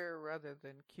sincere rather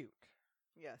than cute.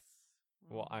 Yes.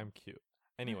 Well, I'm cute.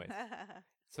 Anyways,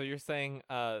 so you're saying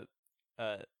art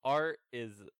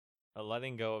is a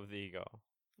letting go of the ego.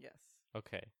 Yes.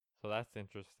 Okay, so that's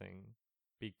interesting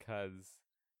because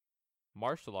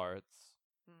martial arts,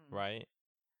 right?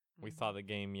 We saw the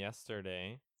game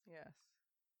yesterday. Yes.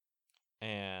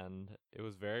 And it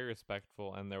was very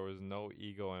respectful, and there was no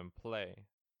ego in play,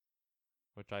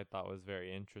 which I thought was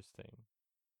very interesting.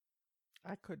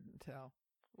 I couldn't tell.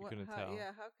 You couldn't tell?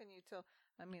 Yeah, how can you tell?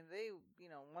 I mean, they,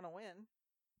 want to win.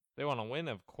 They want to win,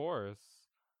 of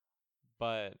course,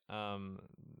 but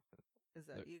Is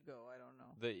that ego? I don't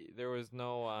know. there was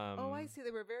no oh, I see.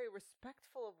 They were very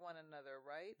respectful of one another,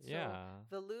 right? Yeah.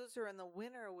 So the loser and the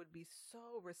winner would be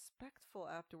so respectful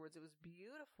afterwards. It was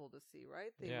beautiful to see,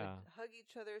 right? They would hug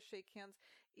each other, shake hands.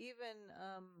 Even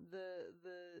the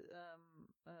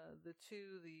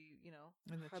two,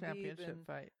 in the Khabib championship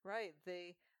fight, right?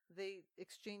 They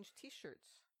exchanged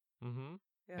T-shirts. Mm-hmm.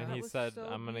 yeah, And he was said, so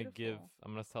I'm gonna beautiful.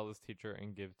 sell this T-shirt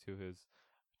and give to his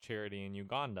charity in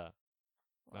Uganda.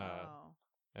 Wow.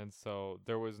 And so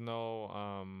there was no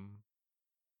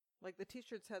like the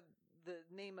T-shirts had the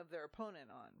name of their opponent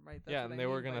on, right? yeah, and they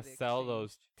were gonna sell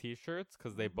those T-shirts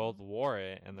because they both wore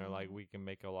it, and they're like, we can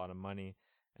make a lot of money.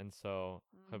 And so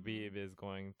Khabib is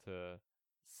going to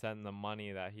send the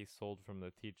money that he sold from the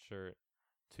T-shirt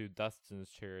to Dustin's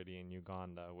charity in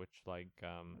Uganda, which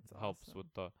helps awesome.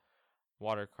 with the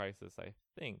water crisis, I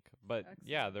think. But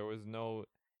yeah, there was no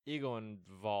ego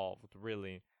involved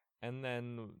really. And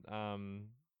then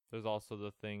there's also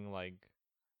the thing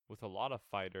with a lot of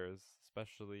fighters,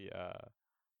 especially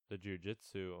the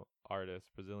jiu-jitsu artists,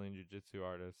 Brazilian jiu-jitsu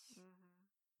artists,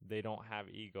 they don't have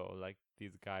ego. Like,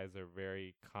 these guys are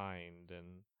very kind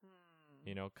and,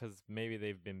 because maybe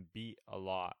they've been beat a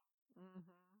lot,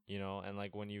 and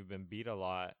like when you've been beat a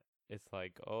lot, it's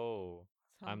like, oh,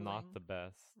 I'm not the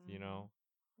best, Yeah.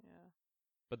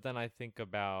 But then I think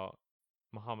about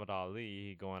Muhammad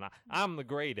Ali going, I'm the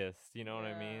greatest, you know what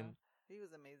I mean? He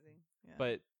was amazing. Yeah.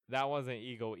 But that wasn't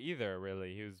ego either,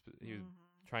 really. He was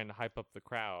trying to hype up the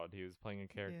crowd. He was playing a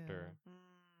character. Yeah.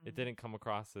 It didn't come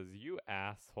across as you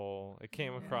asshole. It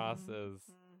came across as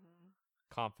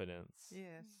confidence.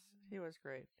 Yes, he was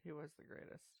great. He was the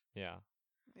greatest. Yeah.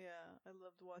 Yeah, I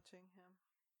loved watching him.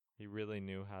 He really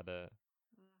knew how to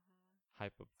Mm-hmm.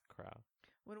 hype up the crowd.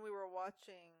 When we were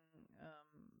watching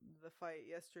the fight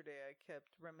yesterday, I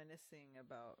kept reminiscing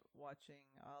about watching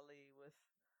Ali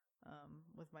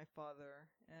with my father,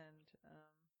 and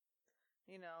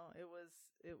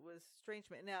it was strange.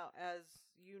 Now, as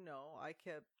you know, I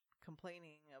kept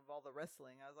complaining of all the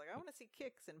wrestling. I was like, I want to see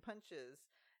kicks and punches,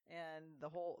 and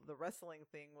the wrestling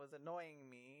thing was annoying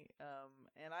me.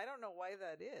 And I don't know why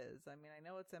that is. I mean, I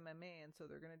know it's MMA, and so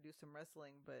they're gonna do some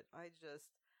wrestling, but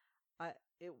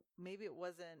maybe it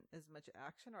wasn't as much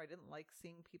action, or I didn't like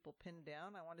seeing people pinned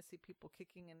down. I want to see people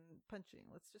kicking and punching.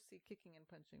 Let's just see kicking and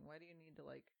punching. Why do you need to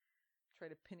try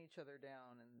to pin each other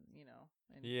down and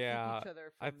and keep each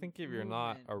other from I think if you're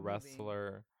not a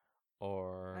wrestler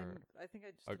or I think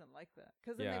I just didn't like that,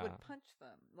 because then they would punch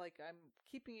them. Like, I'm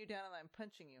keeping you down and I'm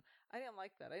punching you. I didn't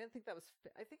like that. I didn't think that was.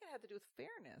 I think it had to do with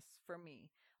fairness for me.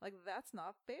 Like, that's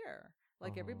not fair.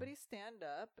 Like, everybody stand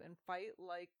up and fight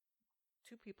like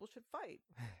two people should fight.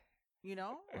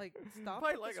 Like, stop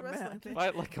Fight like a man.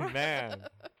 Fight like a man.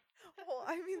 Well,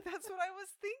 I mean, that's what I was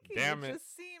thinking. Damn it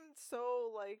just seemed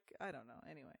so, like, I don't know.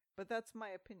 Anyway, but that's my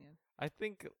opinion. I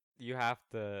think you have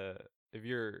to,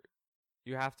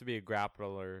 you have to be a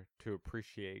grappler to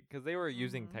appreciate, because they were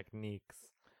using techniques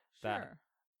that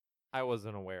I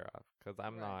wasn't aware of, because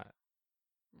I'm not.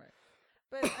 Right.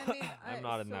 But I mean, I'm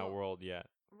not in that world yet.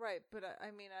 Right, but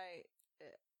I mean,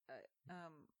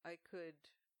 I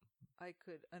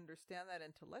could understand that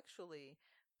intellectually,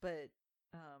 but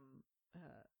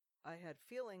I had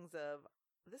feelings of,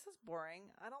 this is boring.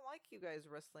 I don't like you guys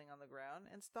wrestling on the ground,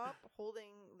 and stop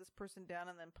holding this person down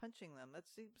and then punching them. That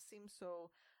seems so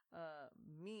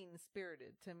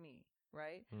mean-spirited to me,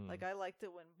 right? Like, I liked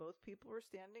it when both people were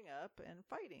standing up and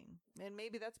fighting. And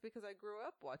maybe that's because I grew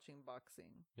up watching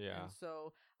boxing. Yeah. And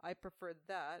so I preferred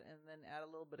that, and then add a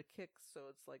little bit of kicks, so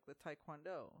it's like the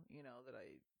taekwondo, that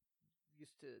I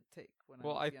used to take when I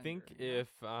was younger. Well, I think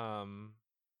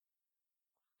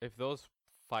if those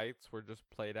fights were just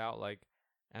played out like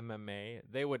MMA,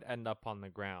 they would end up on the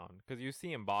ground. Because you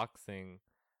see in boxing,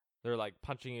 they're like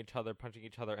punching each other,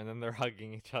 and then they're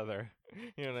hugging each other.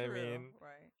 You know what I mean?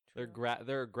 Right.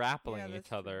 They're grappling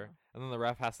each other, and then the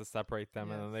ref has to separate them,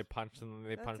 Yes. and then they punch, and then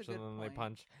they That's punch, a and good then they point.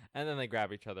 punch, and then they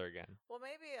grab each other again. Well,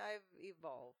 maybe I've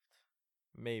evolved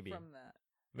Maybe. from that.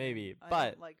 Maybe, I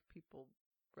but don't like people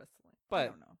wrestling. But I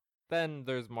don't know. Then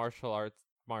there's martial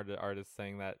artists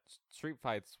saying that street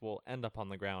fights will end up on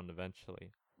the ground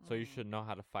eventually. So you should know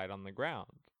how to fight on the ground.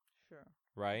 Sure.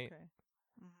 Right? Okay.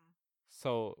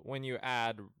 So when you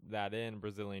add that in,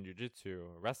 Brazilian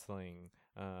Jiu-Jitsu, wrestling,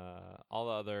 all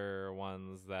the other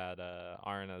ones that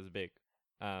aren't as big,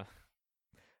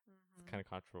 it's kind of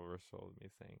controversial of me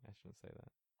saying. I shouldn't say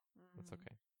that. That's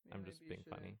okay. Yeah, I'm just being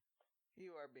funny.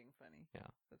 You are being funny. Yeah.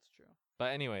 That's true.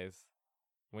 But anyways,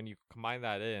 when you combine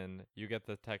that in, you get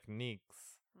the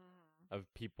techniques of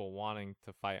people wanting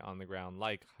to fight on the ground,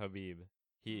 like Khabib.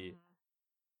 He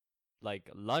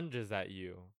like lunges at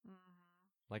you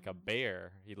like a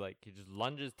bear. He just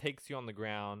lunges, takes you on the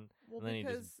ground, and then he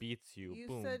just beats you. You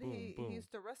boom, said boom, he boom.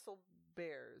 used to wrestle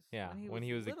bears. Yeah, when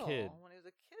he was a kid. When he was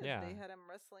a kid, Yeah. they had him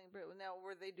wrestling bears. Now,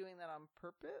 were they doing that on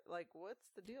purpose? Like, what's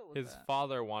the deal with His that?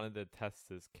 father wanted to test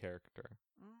his character.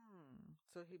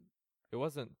 So It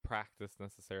wasn't practice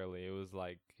necessarily. It was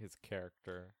like his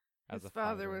character as His a fighter,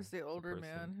 father was the older person.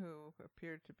 man who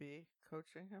appeared to be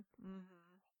coaching him.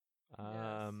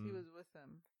 Yes, he was with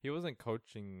them. He wasn't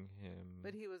coaching him,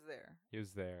 But he was there. He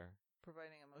was there,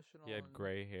 providing emotional. He had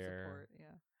gray hair. Support.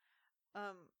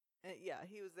 Yeah. Yeah,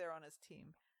 he was there on his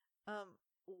team.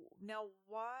 Now,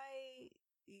 why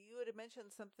you had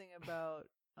mentioned something about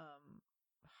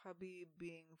Habib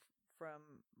being from,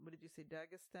 what did you say,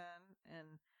 Dagestan,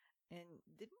 and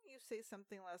didn't you say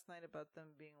something last night about them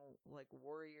being like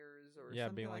warriors or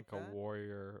something being like a that?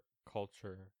 warrior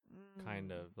culture,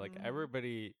 kind of like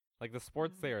everybody, like the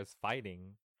sports there is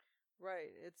fighting.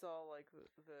 Right. It's all like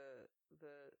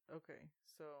the okay.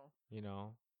 So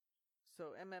So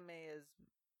MMA is.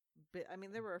 I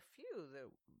mean, there were a few that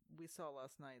we saw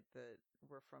last night that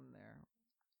were from there,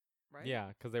 right? Yeah,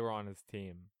 because they were on his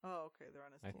team. Oh, okay, they're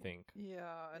on his team. I think.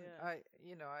 Yeah,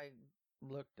 and I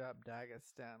looked up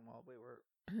Dagestan while we were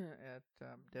at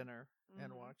dinner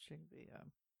and watching the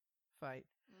fight,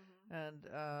 and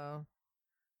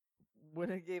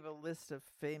when I gave a list of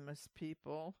famous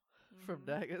people from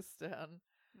Dagestan,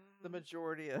 the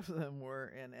majority of them were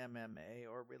in MMA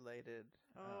or related.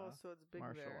 So it's big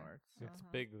martial there. arts. It's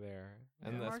big there,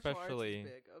 and martial especially arts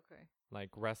is big. Okay. like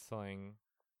wrestling,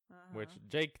 which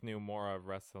Jake knew more of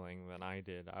wrestling than I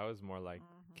did. I was more like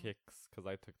kicks because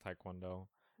I took Taekwondo,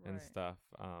 and Right. stuff.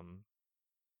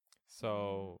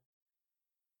 So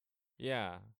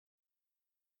yeah,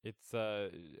 it's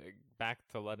back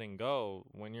to letting go.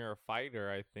 When you're a fighter,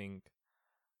 I think,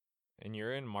 and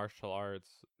you're in martial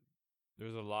arts,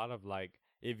 there's a lot of like,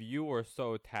 if you were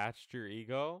so attached to your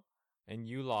ego and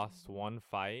you lost one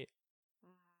fight,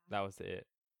 that was it.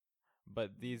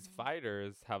 But these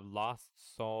fighters have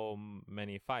lost so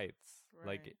many fights.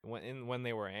 Like when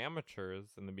they were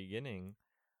amateurs in the beginning,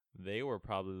 they were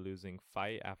probably losing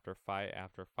fight after fight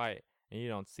after fight, and you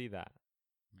don't see that.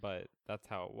 But that's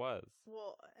how it was.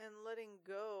 Well, and letting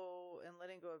go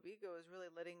of ego is really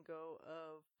letting go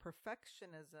of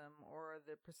perfectionism, or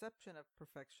the perception of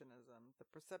perfectionism, the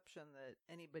perception that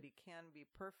anybody can be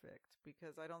perfect,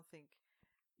 because I don't think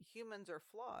humans are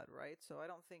flawed, right? So I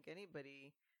don't think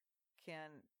anybody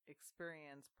can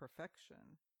experience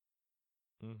perfection.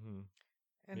 Mm-hmm.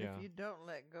 And if you don't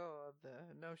let go of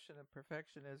the notion of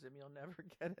perfectionism, you'll never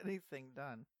get anything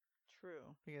done.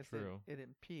 True. Because it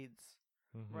impedes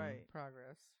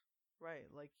progress. Right.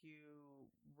 Like you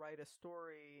write a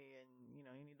story and, you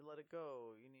need to let it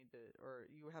go. Or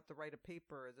you have to write a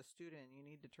paper as a student. You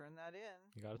need to turn that in.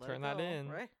 You got to turn that in.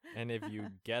 Right? And if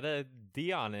you get a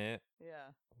D on it,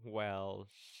 well,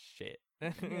 shit.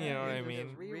 You know what I mean?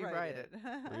 Just rewrite it.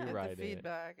 Rewrite Get the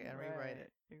feedback and rewrite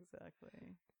it.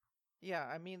 Exactly. Yeah,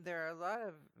 I mean, there are a lot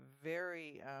of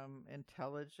very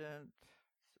intelligent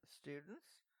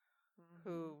students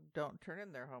who don't turn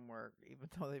in their homework, even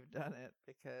though they've done it,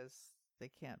 because they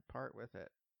can't part with it.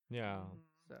 Yeah.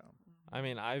 So, I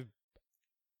mean, I've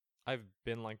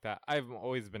been like that. I've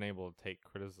always been able to take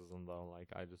criticism, though. Like,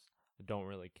 I just don't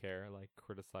really care. Like,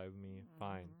 criticize me,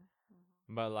 fine.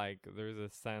 But, like, there's a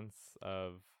sense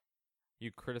of, you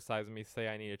criticize me, say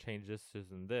I need to change this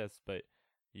and this, but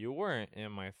you weren't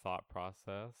in my thought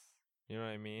process. You know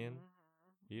what I mean?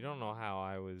 You don't know how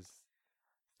I was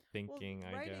thinking,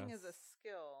 I guess. Writing is a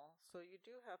skill, so you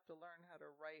do have to learn how to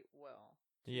write well.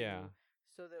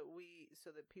 So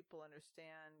that people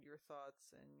understand your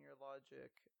thoughts and your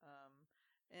logic.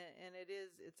 And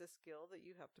it's a skill that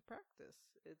you have to practice.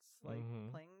 It's like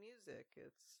playing music.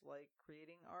 It's like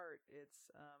creating art.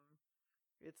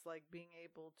 It's like being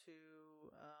able to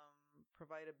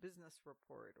provide a business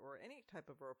report or any type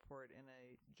of report in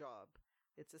a job.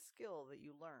 It's a skill that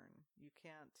you learn. You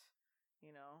can't,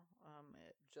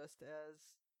 just as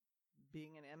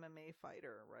being an MMA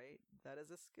fighter, right? That is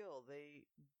a skill. They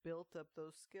built up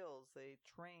those skills. They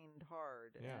trained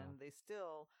hard, and they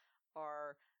still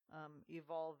are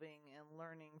evolving and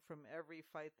learning from every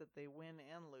fight that they win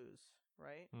and lose,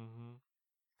 right?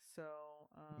 So,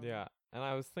 yeah. And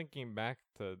I was thinking back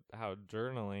to how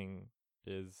journaling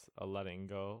is a letting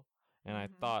go. And I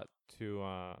thought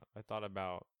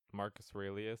about Marcus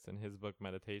Aurelius and his book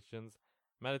Meditations.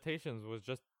 Meditations was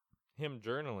just him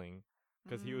journaling,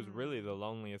 because he was really the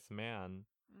loneliest man.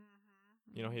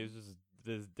 He was just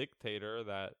this dictator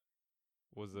that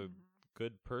was a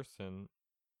good person,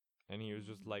 and he was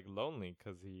just like lonely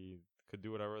because he could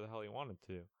do whatever the hell he wanted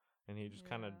to. And he just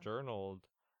kind of journaled,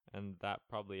 and that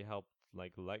probably helped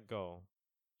like let go.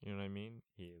 You know what I mean?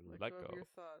 He let go of your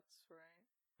thoughts, right?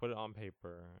 Put it on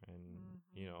paper, and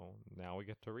now we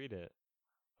get to read it.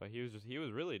 But he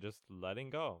was really just letting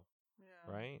go.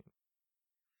 Yeah. Right?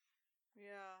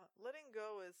 Yeah. Letting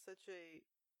go is such a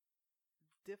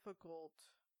difficult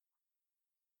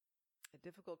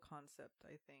concept,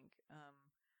 I think.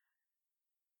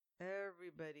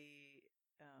 Everybody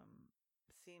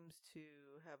seems to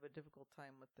have a difficult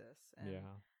time with this. And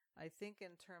I think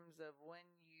in terms of when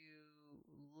you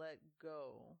let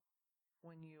go,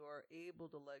 when you are able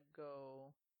to let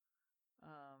go,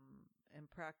 and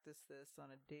practice this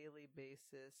on a daily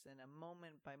basis and a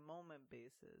moment by moment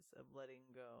basis of letting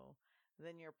go,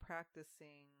 then you're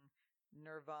practicing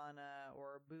nirvana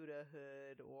or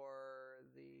Buddhahood or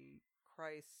the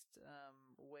Christ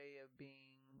way of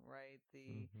being, right?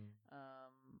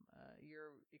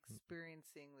 You're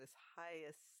experiencing this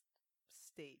highest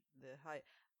state,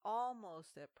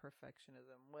 almost at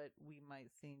perfectionism, what we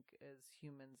might think as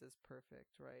humans as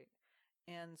perfect, right?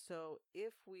 And so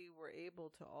if we were able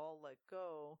to all let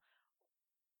go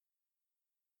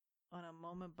on a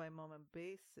moment by moment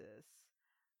basis,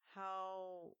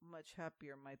 how much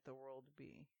happier might the world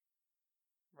be?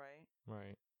 Right?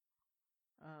 Right.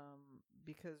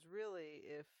 Because really,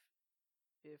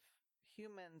 if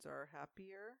humans are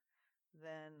happier,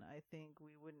 then I think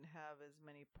we wouldn't have as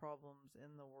many problems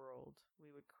in the world. We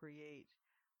would create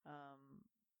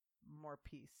more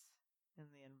peace in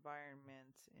the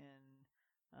environment, and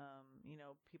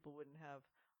people wouldn't have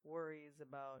worries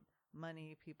about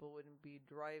money. People wouldn't be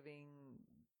driving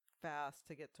fast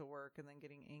to get to work and then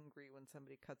getting angry when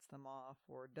somebody cuts them off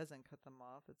or doesn't cut them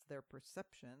off. It's their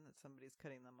perception that somebody's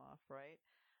cutting them off, right?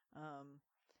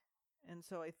 And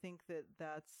so I think that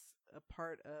that's a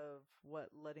part of what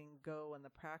letting go and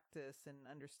the practice and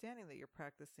understanding that you're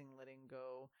practicing letting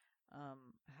go,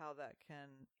 how that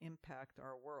can impact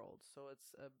our world. So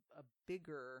it's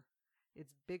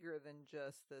it's bigger than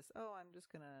just this, oh, I'm just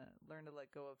going to learn to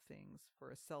let go of things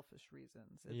for selfish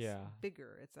reasons. It's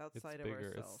bigger. It's outside of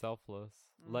ourselves. It's selfless.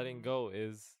 Letting go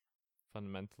is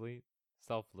fundamentally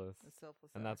selfless. A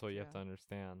selfless and that's act, what you have to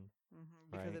understand.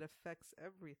 Because it affects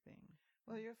everything.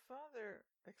 Well, your father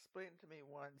explained to me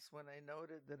once when I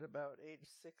noted that about age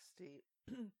 60,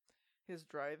 his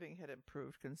driving had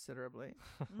improved considerably.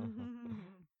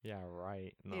 Yeah,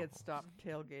 right. No. He had stopped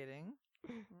tailgating.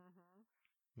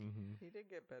 He did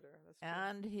get better. That's true.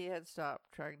 And he had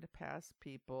stopped trying to pass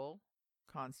people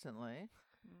constantly.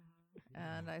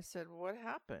 And I said, what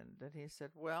happened? And he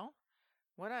said, well,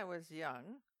 when I was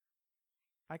young,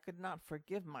 I could not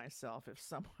forgive myself if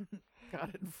someone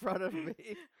got in front of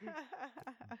me.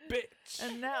 Bitch!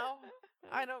 And now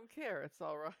I don't care. It's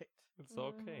all right. It's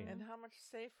okay. And how much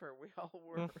safer we all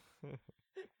were.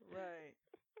 Right.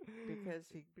 Because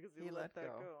he let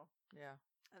that go. Yeah.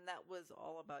 And that was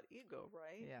all about ego,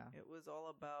 right? Yeah. It was all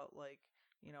about, like,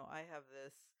 I have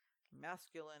this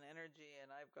masculine energy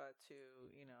and I've got to,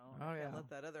 I can't let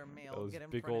that other male Those get in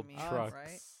big front old of me, trucks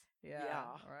right?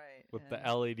 Yeah, right. with the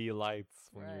LED lights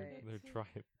when Right. they're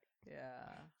driving.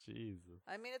 Yeah. Jesus.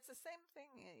 I mean, it's the same thing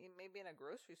maybe in a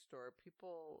grocery store.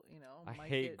 People, I might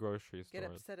hate grocery stores. get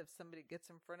upset if somebody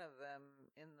gets in front of them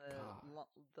in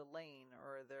the lane,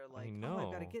 or they're like, know. "Oh,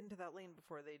 I've got to get into that lane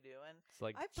before they do." And it's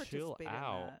like, I chill participate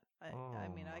out. in that. I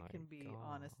mean, I my can be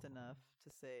honest God. enough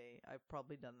to say I've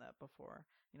probably done that before.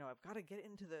 I've got to get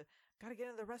into the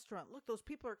restaurant. Look, those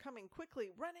people are coming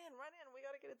quickly. Run in. We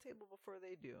got to get a table before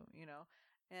they do.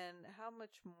 And how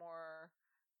much more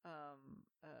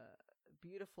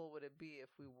beautiful would it be if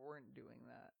we weren't doing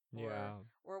that?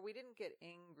 Or we didn't get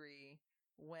angry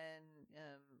when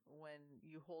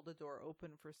you hold a door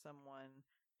open for someone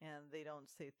and they don't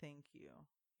say thank you.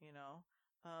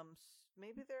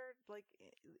 Maybe they're like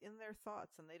in their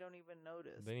thoughts and they don't even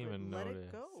notice. They didn't even let notice.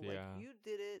 it go. Yeah. Like, you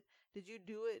did it. Did you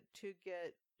do it to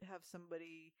have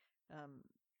somebody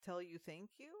tell you thank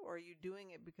you, or are you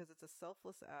doing it because it's a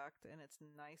selfless act and it's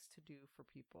nice to do for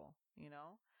people?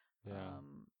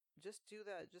 Just do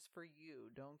that just for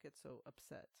you. Don't get so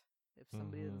upset if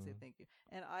somebody doesn't say thank you.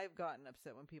 And I've gotten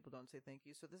upset when people don't say thank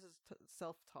you. So this is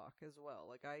self-talk as well.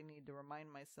 Like, I need to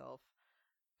remind myself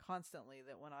constantly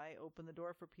that when I open the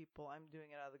door for people, I'm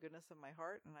doing it out of the goodness of my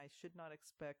heart, and I should not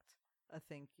expect a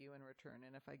thank you in return.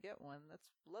 And if I get one, that's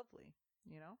lovely.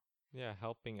 Yeah,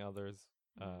 helping others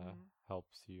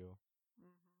helps you.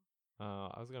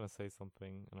 I was gonna say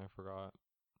something and I forgot.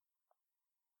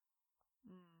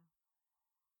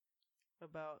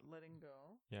 About letting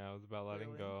go. Yeah, it was about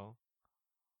letting go.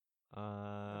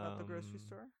 About the grocery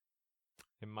store?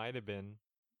 It might have been.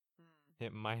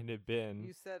 It might have been.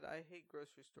 You said, I hate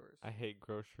grocery stores. I hate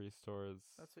grocery stores.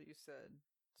 That's what you said.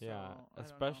 So, yeah,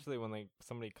 especially when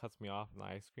somebody cuts me off in the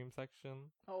ice cream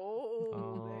section.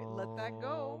 Let that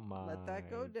go. Let that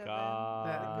go, Devin.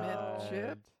 That mint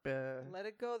chip. Let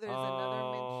it go. There's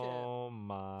another mint chip. Oh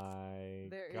my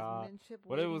There God. is mint chip.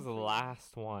 What, it was the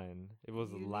last one. It was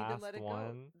the last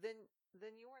one. Then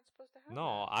you weren't supposed to have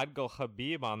No, that. I'd go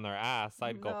Khabib on their ass.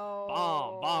 I'd go,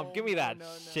 bomb, give me that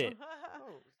shit.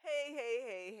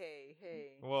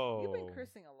 Hey. Whoa. You've been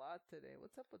cursing a lot today.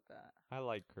 What's up with that? I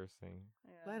like cursing.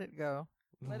 Yeah. Let it go.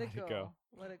 Let it go.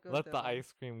 Let it go. Let the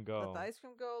ice cream go. Let the ice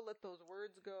cream go. Let those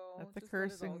words go. Let the Just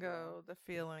cursing go. The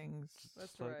feelings.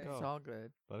 That's let right. it go. It's all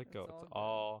good. Let it go. It's It's all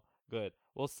all good.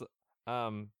 Well,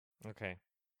 okay.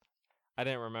 I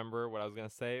didn't remember what I was gonna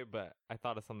say, but I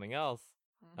thought of something else.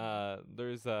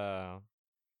 There's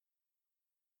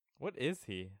what is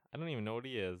he? I don't even know what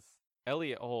he is.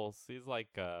 Elliot Hulse. He's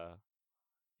like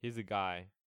he's a guy.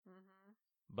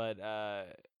 But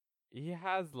he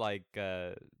has like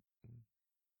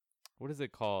what is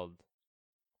it called?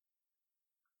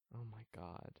 Oh my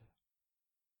God.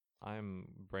 I'm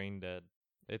brain dead.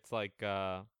 It's like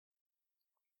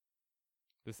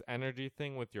this energy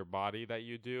thing with your body that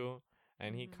you do,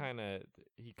 and he kind of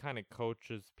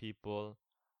coaches people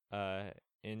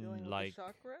in Dealing like with the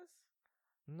chakras?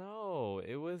 No,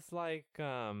 it was like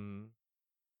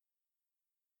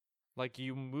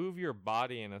you move your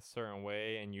body in a certain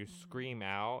way and you scream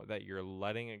out that you're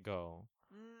letting it go.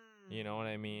 You know what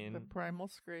I mean? The primal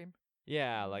scream.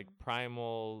 Yeah, like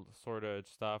primal sort of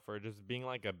stuff, or just being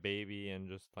like a baby and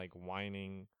just like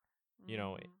whining,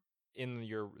 in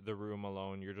the room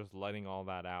alone, you're just letting all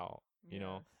that out, you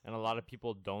know? Yes. And a lot of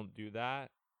people don't do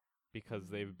that because Mhm.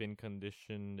 they've been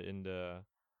conditioned into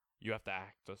you have to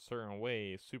act a certain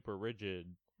way, super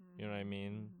rigid, you know what I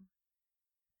mean? Mhm.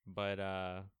 But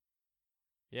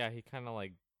yeah, he kind of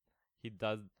like he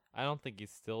does. I don't think he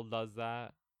still does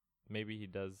that. Maybe he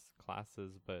does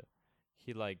classes, but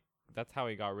he like that's how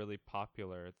he got really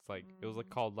popular. It's like it was like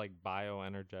Mhm. called like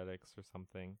bioenergetics or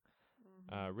something.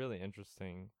 Mhm. Really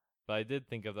interesting. But I did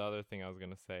think of the other thing I was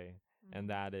gonna say, and Mhm.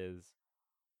 that is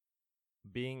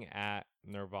being at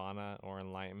nirvana or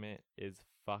enlightenment is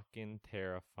fucking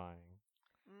terrifying.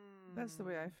 That's the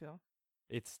way I Mm. feel.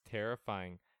 It's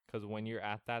terrifying because when you're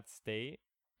at that state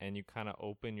and you kind of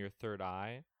open your third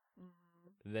eye,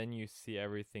 Mhm. then you see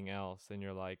everything else and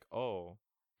you're like, oh,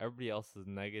 everybody else is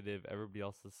negative, everybody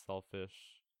else is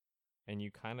selfish, and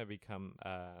you kind of become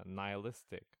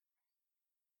nihilistic.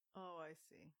 Oh, I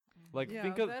see. Like, Mhm.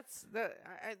 think Yeah, of,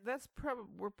 that's probably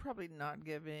we're probably not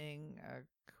giving a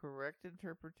correct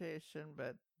interpretation,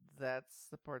 but that's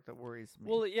the part that worries me.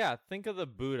 well, yeah, think of the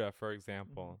Buddha, for Mhm.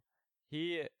 example.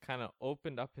 He kind of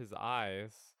opened up his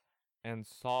eyes and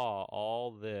saw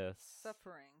all this.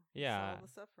 Suffering. Yeah. Saw the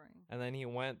suffering. And then he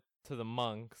went to the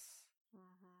monks.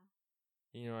 Mhm.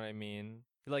 You know what I mean?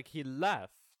 Like, he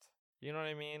left. You know what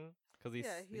I mean? Because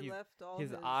Yeah, he left all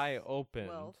his eye his opened.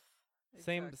 wealth.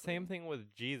 Same Exactly. thing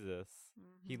with Jesus.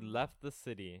 He Mhm. left the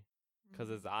city because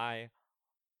his Mhm. eye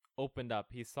opened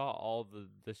up. He saw all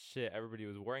the shit everybody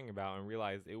was worrying about and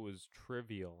realized it was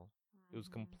trivial. It was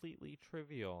Mhm. completely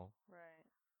trivial. Right.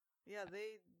 Yeah,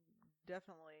 they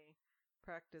definitely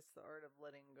practice the art of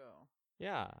letting go.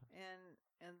 Yeah. And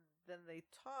then they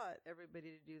taught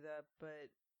everybody to do that, but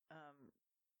um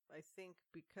I think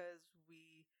because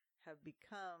we have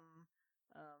become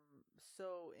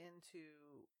so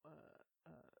into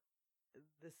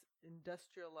this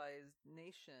industrialized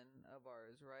nation of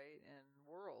ours, right? And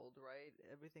world, right?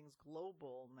 Everything's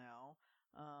global now.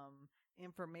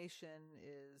 Information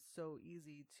is so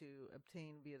easy to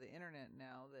obtain via the internet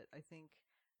now that I think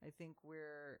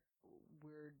we're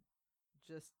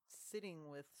just sitting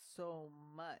with so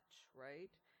much,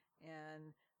 right?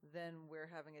 And then we're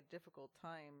having a difficult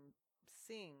time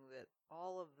seeing that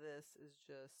all of this is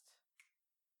just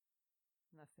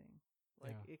nothing.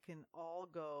 Like Yeah. it can all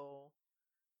go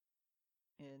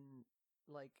in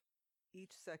like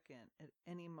each second at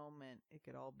any moment it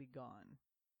could all be gone,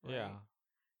 Yeah. right?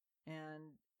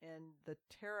 And the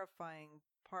terrifying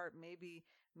part, maybe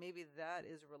that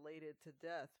is related to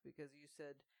death, because you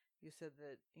said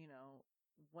that,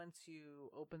 once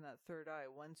you open that third eye,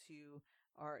 once you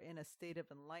are in a state of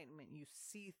enlightenment, you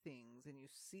see things and you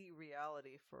see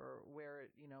reality for where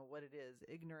what it is.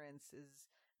 Ignorance is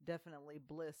definitely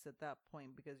bliss at that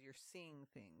point because you're seeing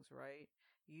things, right?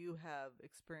 You have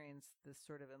experienced this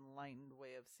sort of enlightened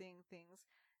way of seeing things,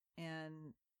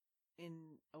 and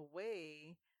in a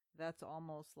way, that's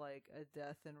almost like a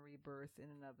death and rebirth in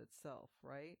and of itself,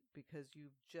 right? Because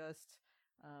you've just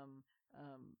um,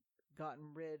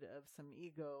 gotten rid of some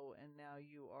ego, and now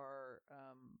you are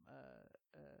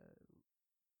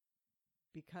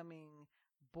becoming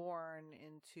born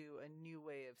into a new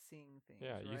way of seeing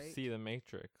Yeah. things, You right? see the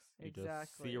matrix. You just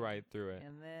see Exactly. right through it.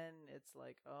 And then it's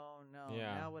like, oh no,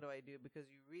 Yeah. now what do I do?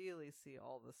 Because you really see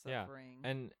all the Yeah. suffering.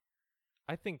 And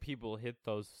I think people hit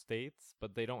those states,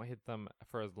 but they don't hit them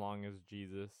for as long as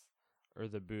Jesus or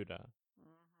the Buddha,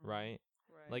 right?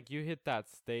 Right. Like you hit that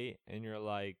state and you're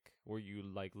like, where you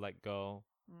like let go,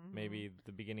 Mm-hmm. maybe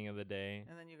the beginning of the day.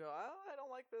 And then you go, oh, I don't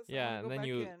like this. I want Yeah, to and go then back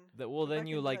you, in. well, Go then back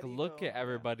you into like that look ego. at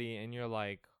everybody and you're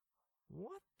like,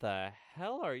 what the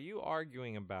hell are you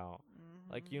arguing about?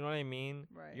 Like, you know what I mean?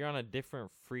 Right. You're on a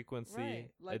different frequency, Right.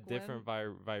 a Like different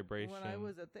vibration. when I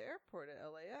was at the airport at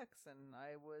LAX, and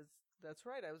that's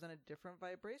right, I was in a different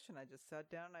vibration. I just sat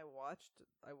down and I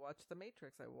watched the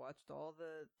Matrix. I watched all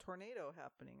the tornado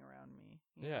happening around me.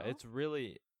 Yeah, Know? it's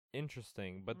really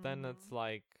interesting. But then it's Mhm.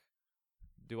 like,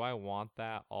 do I want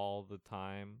that all the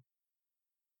time?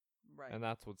 Right. And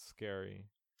that's what's scary.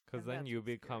 Because And then that's you what's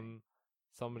scary. become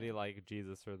somebody Yeah. like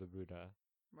Jesus or the Buddha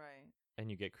Right. and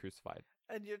you get crucified.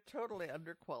 And you're totally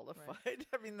underqualified. Right.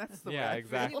 I mean, that's the Yeah, way I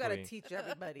exactly. Then you got to Exactly. teach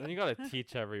everybody. Then you got to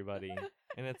teach everybody.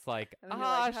 And it's like, And then you're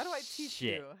like, how do I teach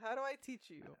shit. you? How do I teach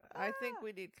you? I think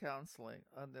we need counseling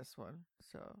on this one.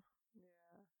 So Yeah.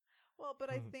 Well, but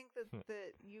I think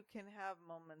that you can have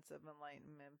moments of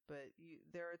enlightenment, but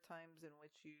there are times in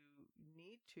which you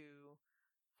need to,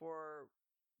 for,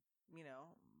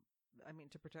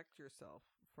 to protect yourself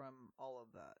from all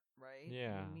of that, right?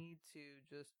 Yeah. You need to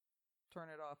just turn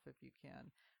it off if you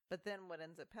can. But then what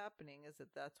ends up happening is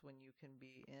that that's when you can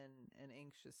be in an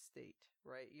anxious state,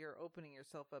 right? You're opening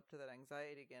yourself up to that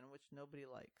anxiety again, which nobody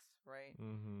likes, right?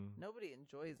 Mm-hmm. Nobody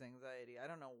enjoys anxiety. I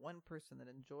don't know one person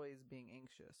that enjoys being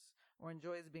anxious or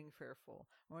enjoys being fearful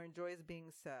or enjoys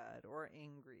being sad or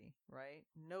angry, right?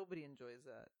 Nobody enjoys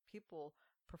that. People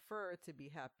prefer to be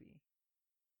happy,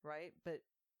 right? But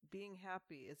being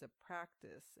happy is a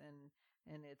practice, and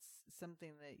it's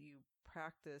something that you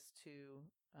practice to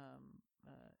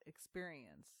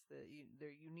experience. That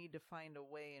you need to find a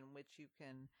way in which you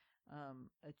can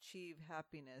achieve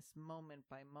happiness moment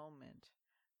by moment,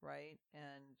 right?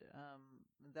 And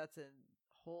that's a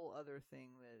whole other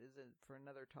thing that is for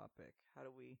another topic. How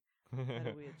do we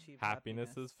achieve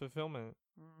Happiness is fulfillment.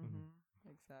 Mm-hmm.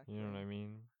 Exactly. You know what I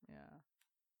mean? Yeah.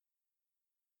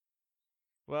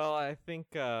 Well, I think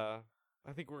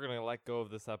we're gonna let go of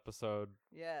this episode.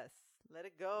 Yes. Let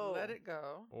it go. Let it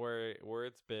go. Where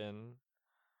it's been.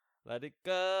 Let it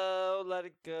go. Let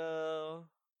it go.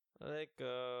 Let it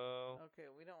go. Okay,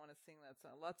 we don't want to sing that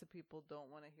song. Lots of people don't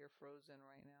want to hear Frozen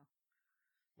right now.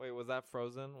 Wait, was that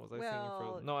Frozen? Was I singing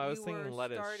Frozen? No, I was singing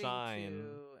Let It Shine.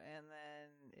 And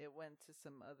then it went to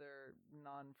some other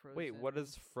non-Frozen. Wait, what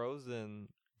is Frozen?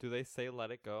 Do they say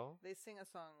Let It Go? They sing a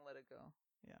song, Let It Go.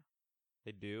 Yeah.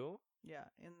 They do? Yeah,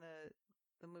 in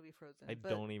the movie Frozen. I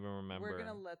don't even remember. We're going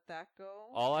to let that go.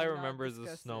 All I remember is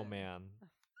the snowman.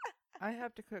 I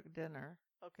have to cook dinner.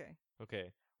 Okay.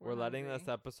 Okay. We're letting this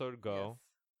episode go.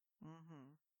 Yes.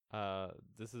 Mm-hmm.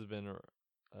 This has been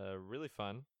really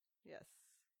fun. Yes.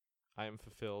 I am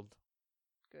fulfilled.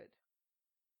 Good.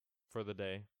 For the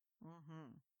day.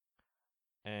 Mm-hmm.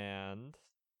 And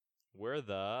we're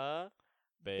the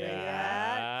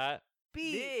Bayat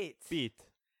Beat.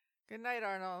 Good night,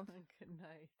 Arnold. Good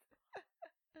night.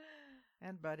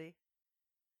 And Buddy.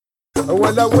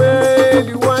 ولا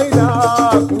ويلي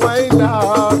ويلك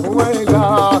ويلك ويلك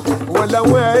ولا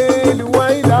ويلي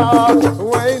ويلك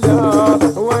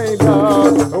ويلك ويلك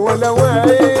ولا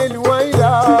ويلي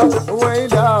ويلك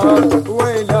ويلك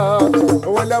ويلك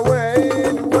ولا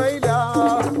ويلي ويلك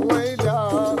ويلك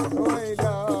ويلك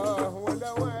ولا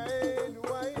ويلي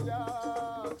ويلك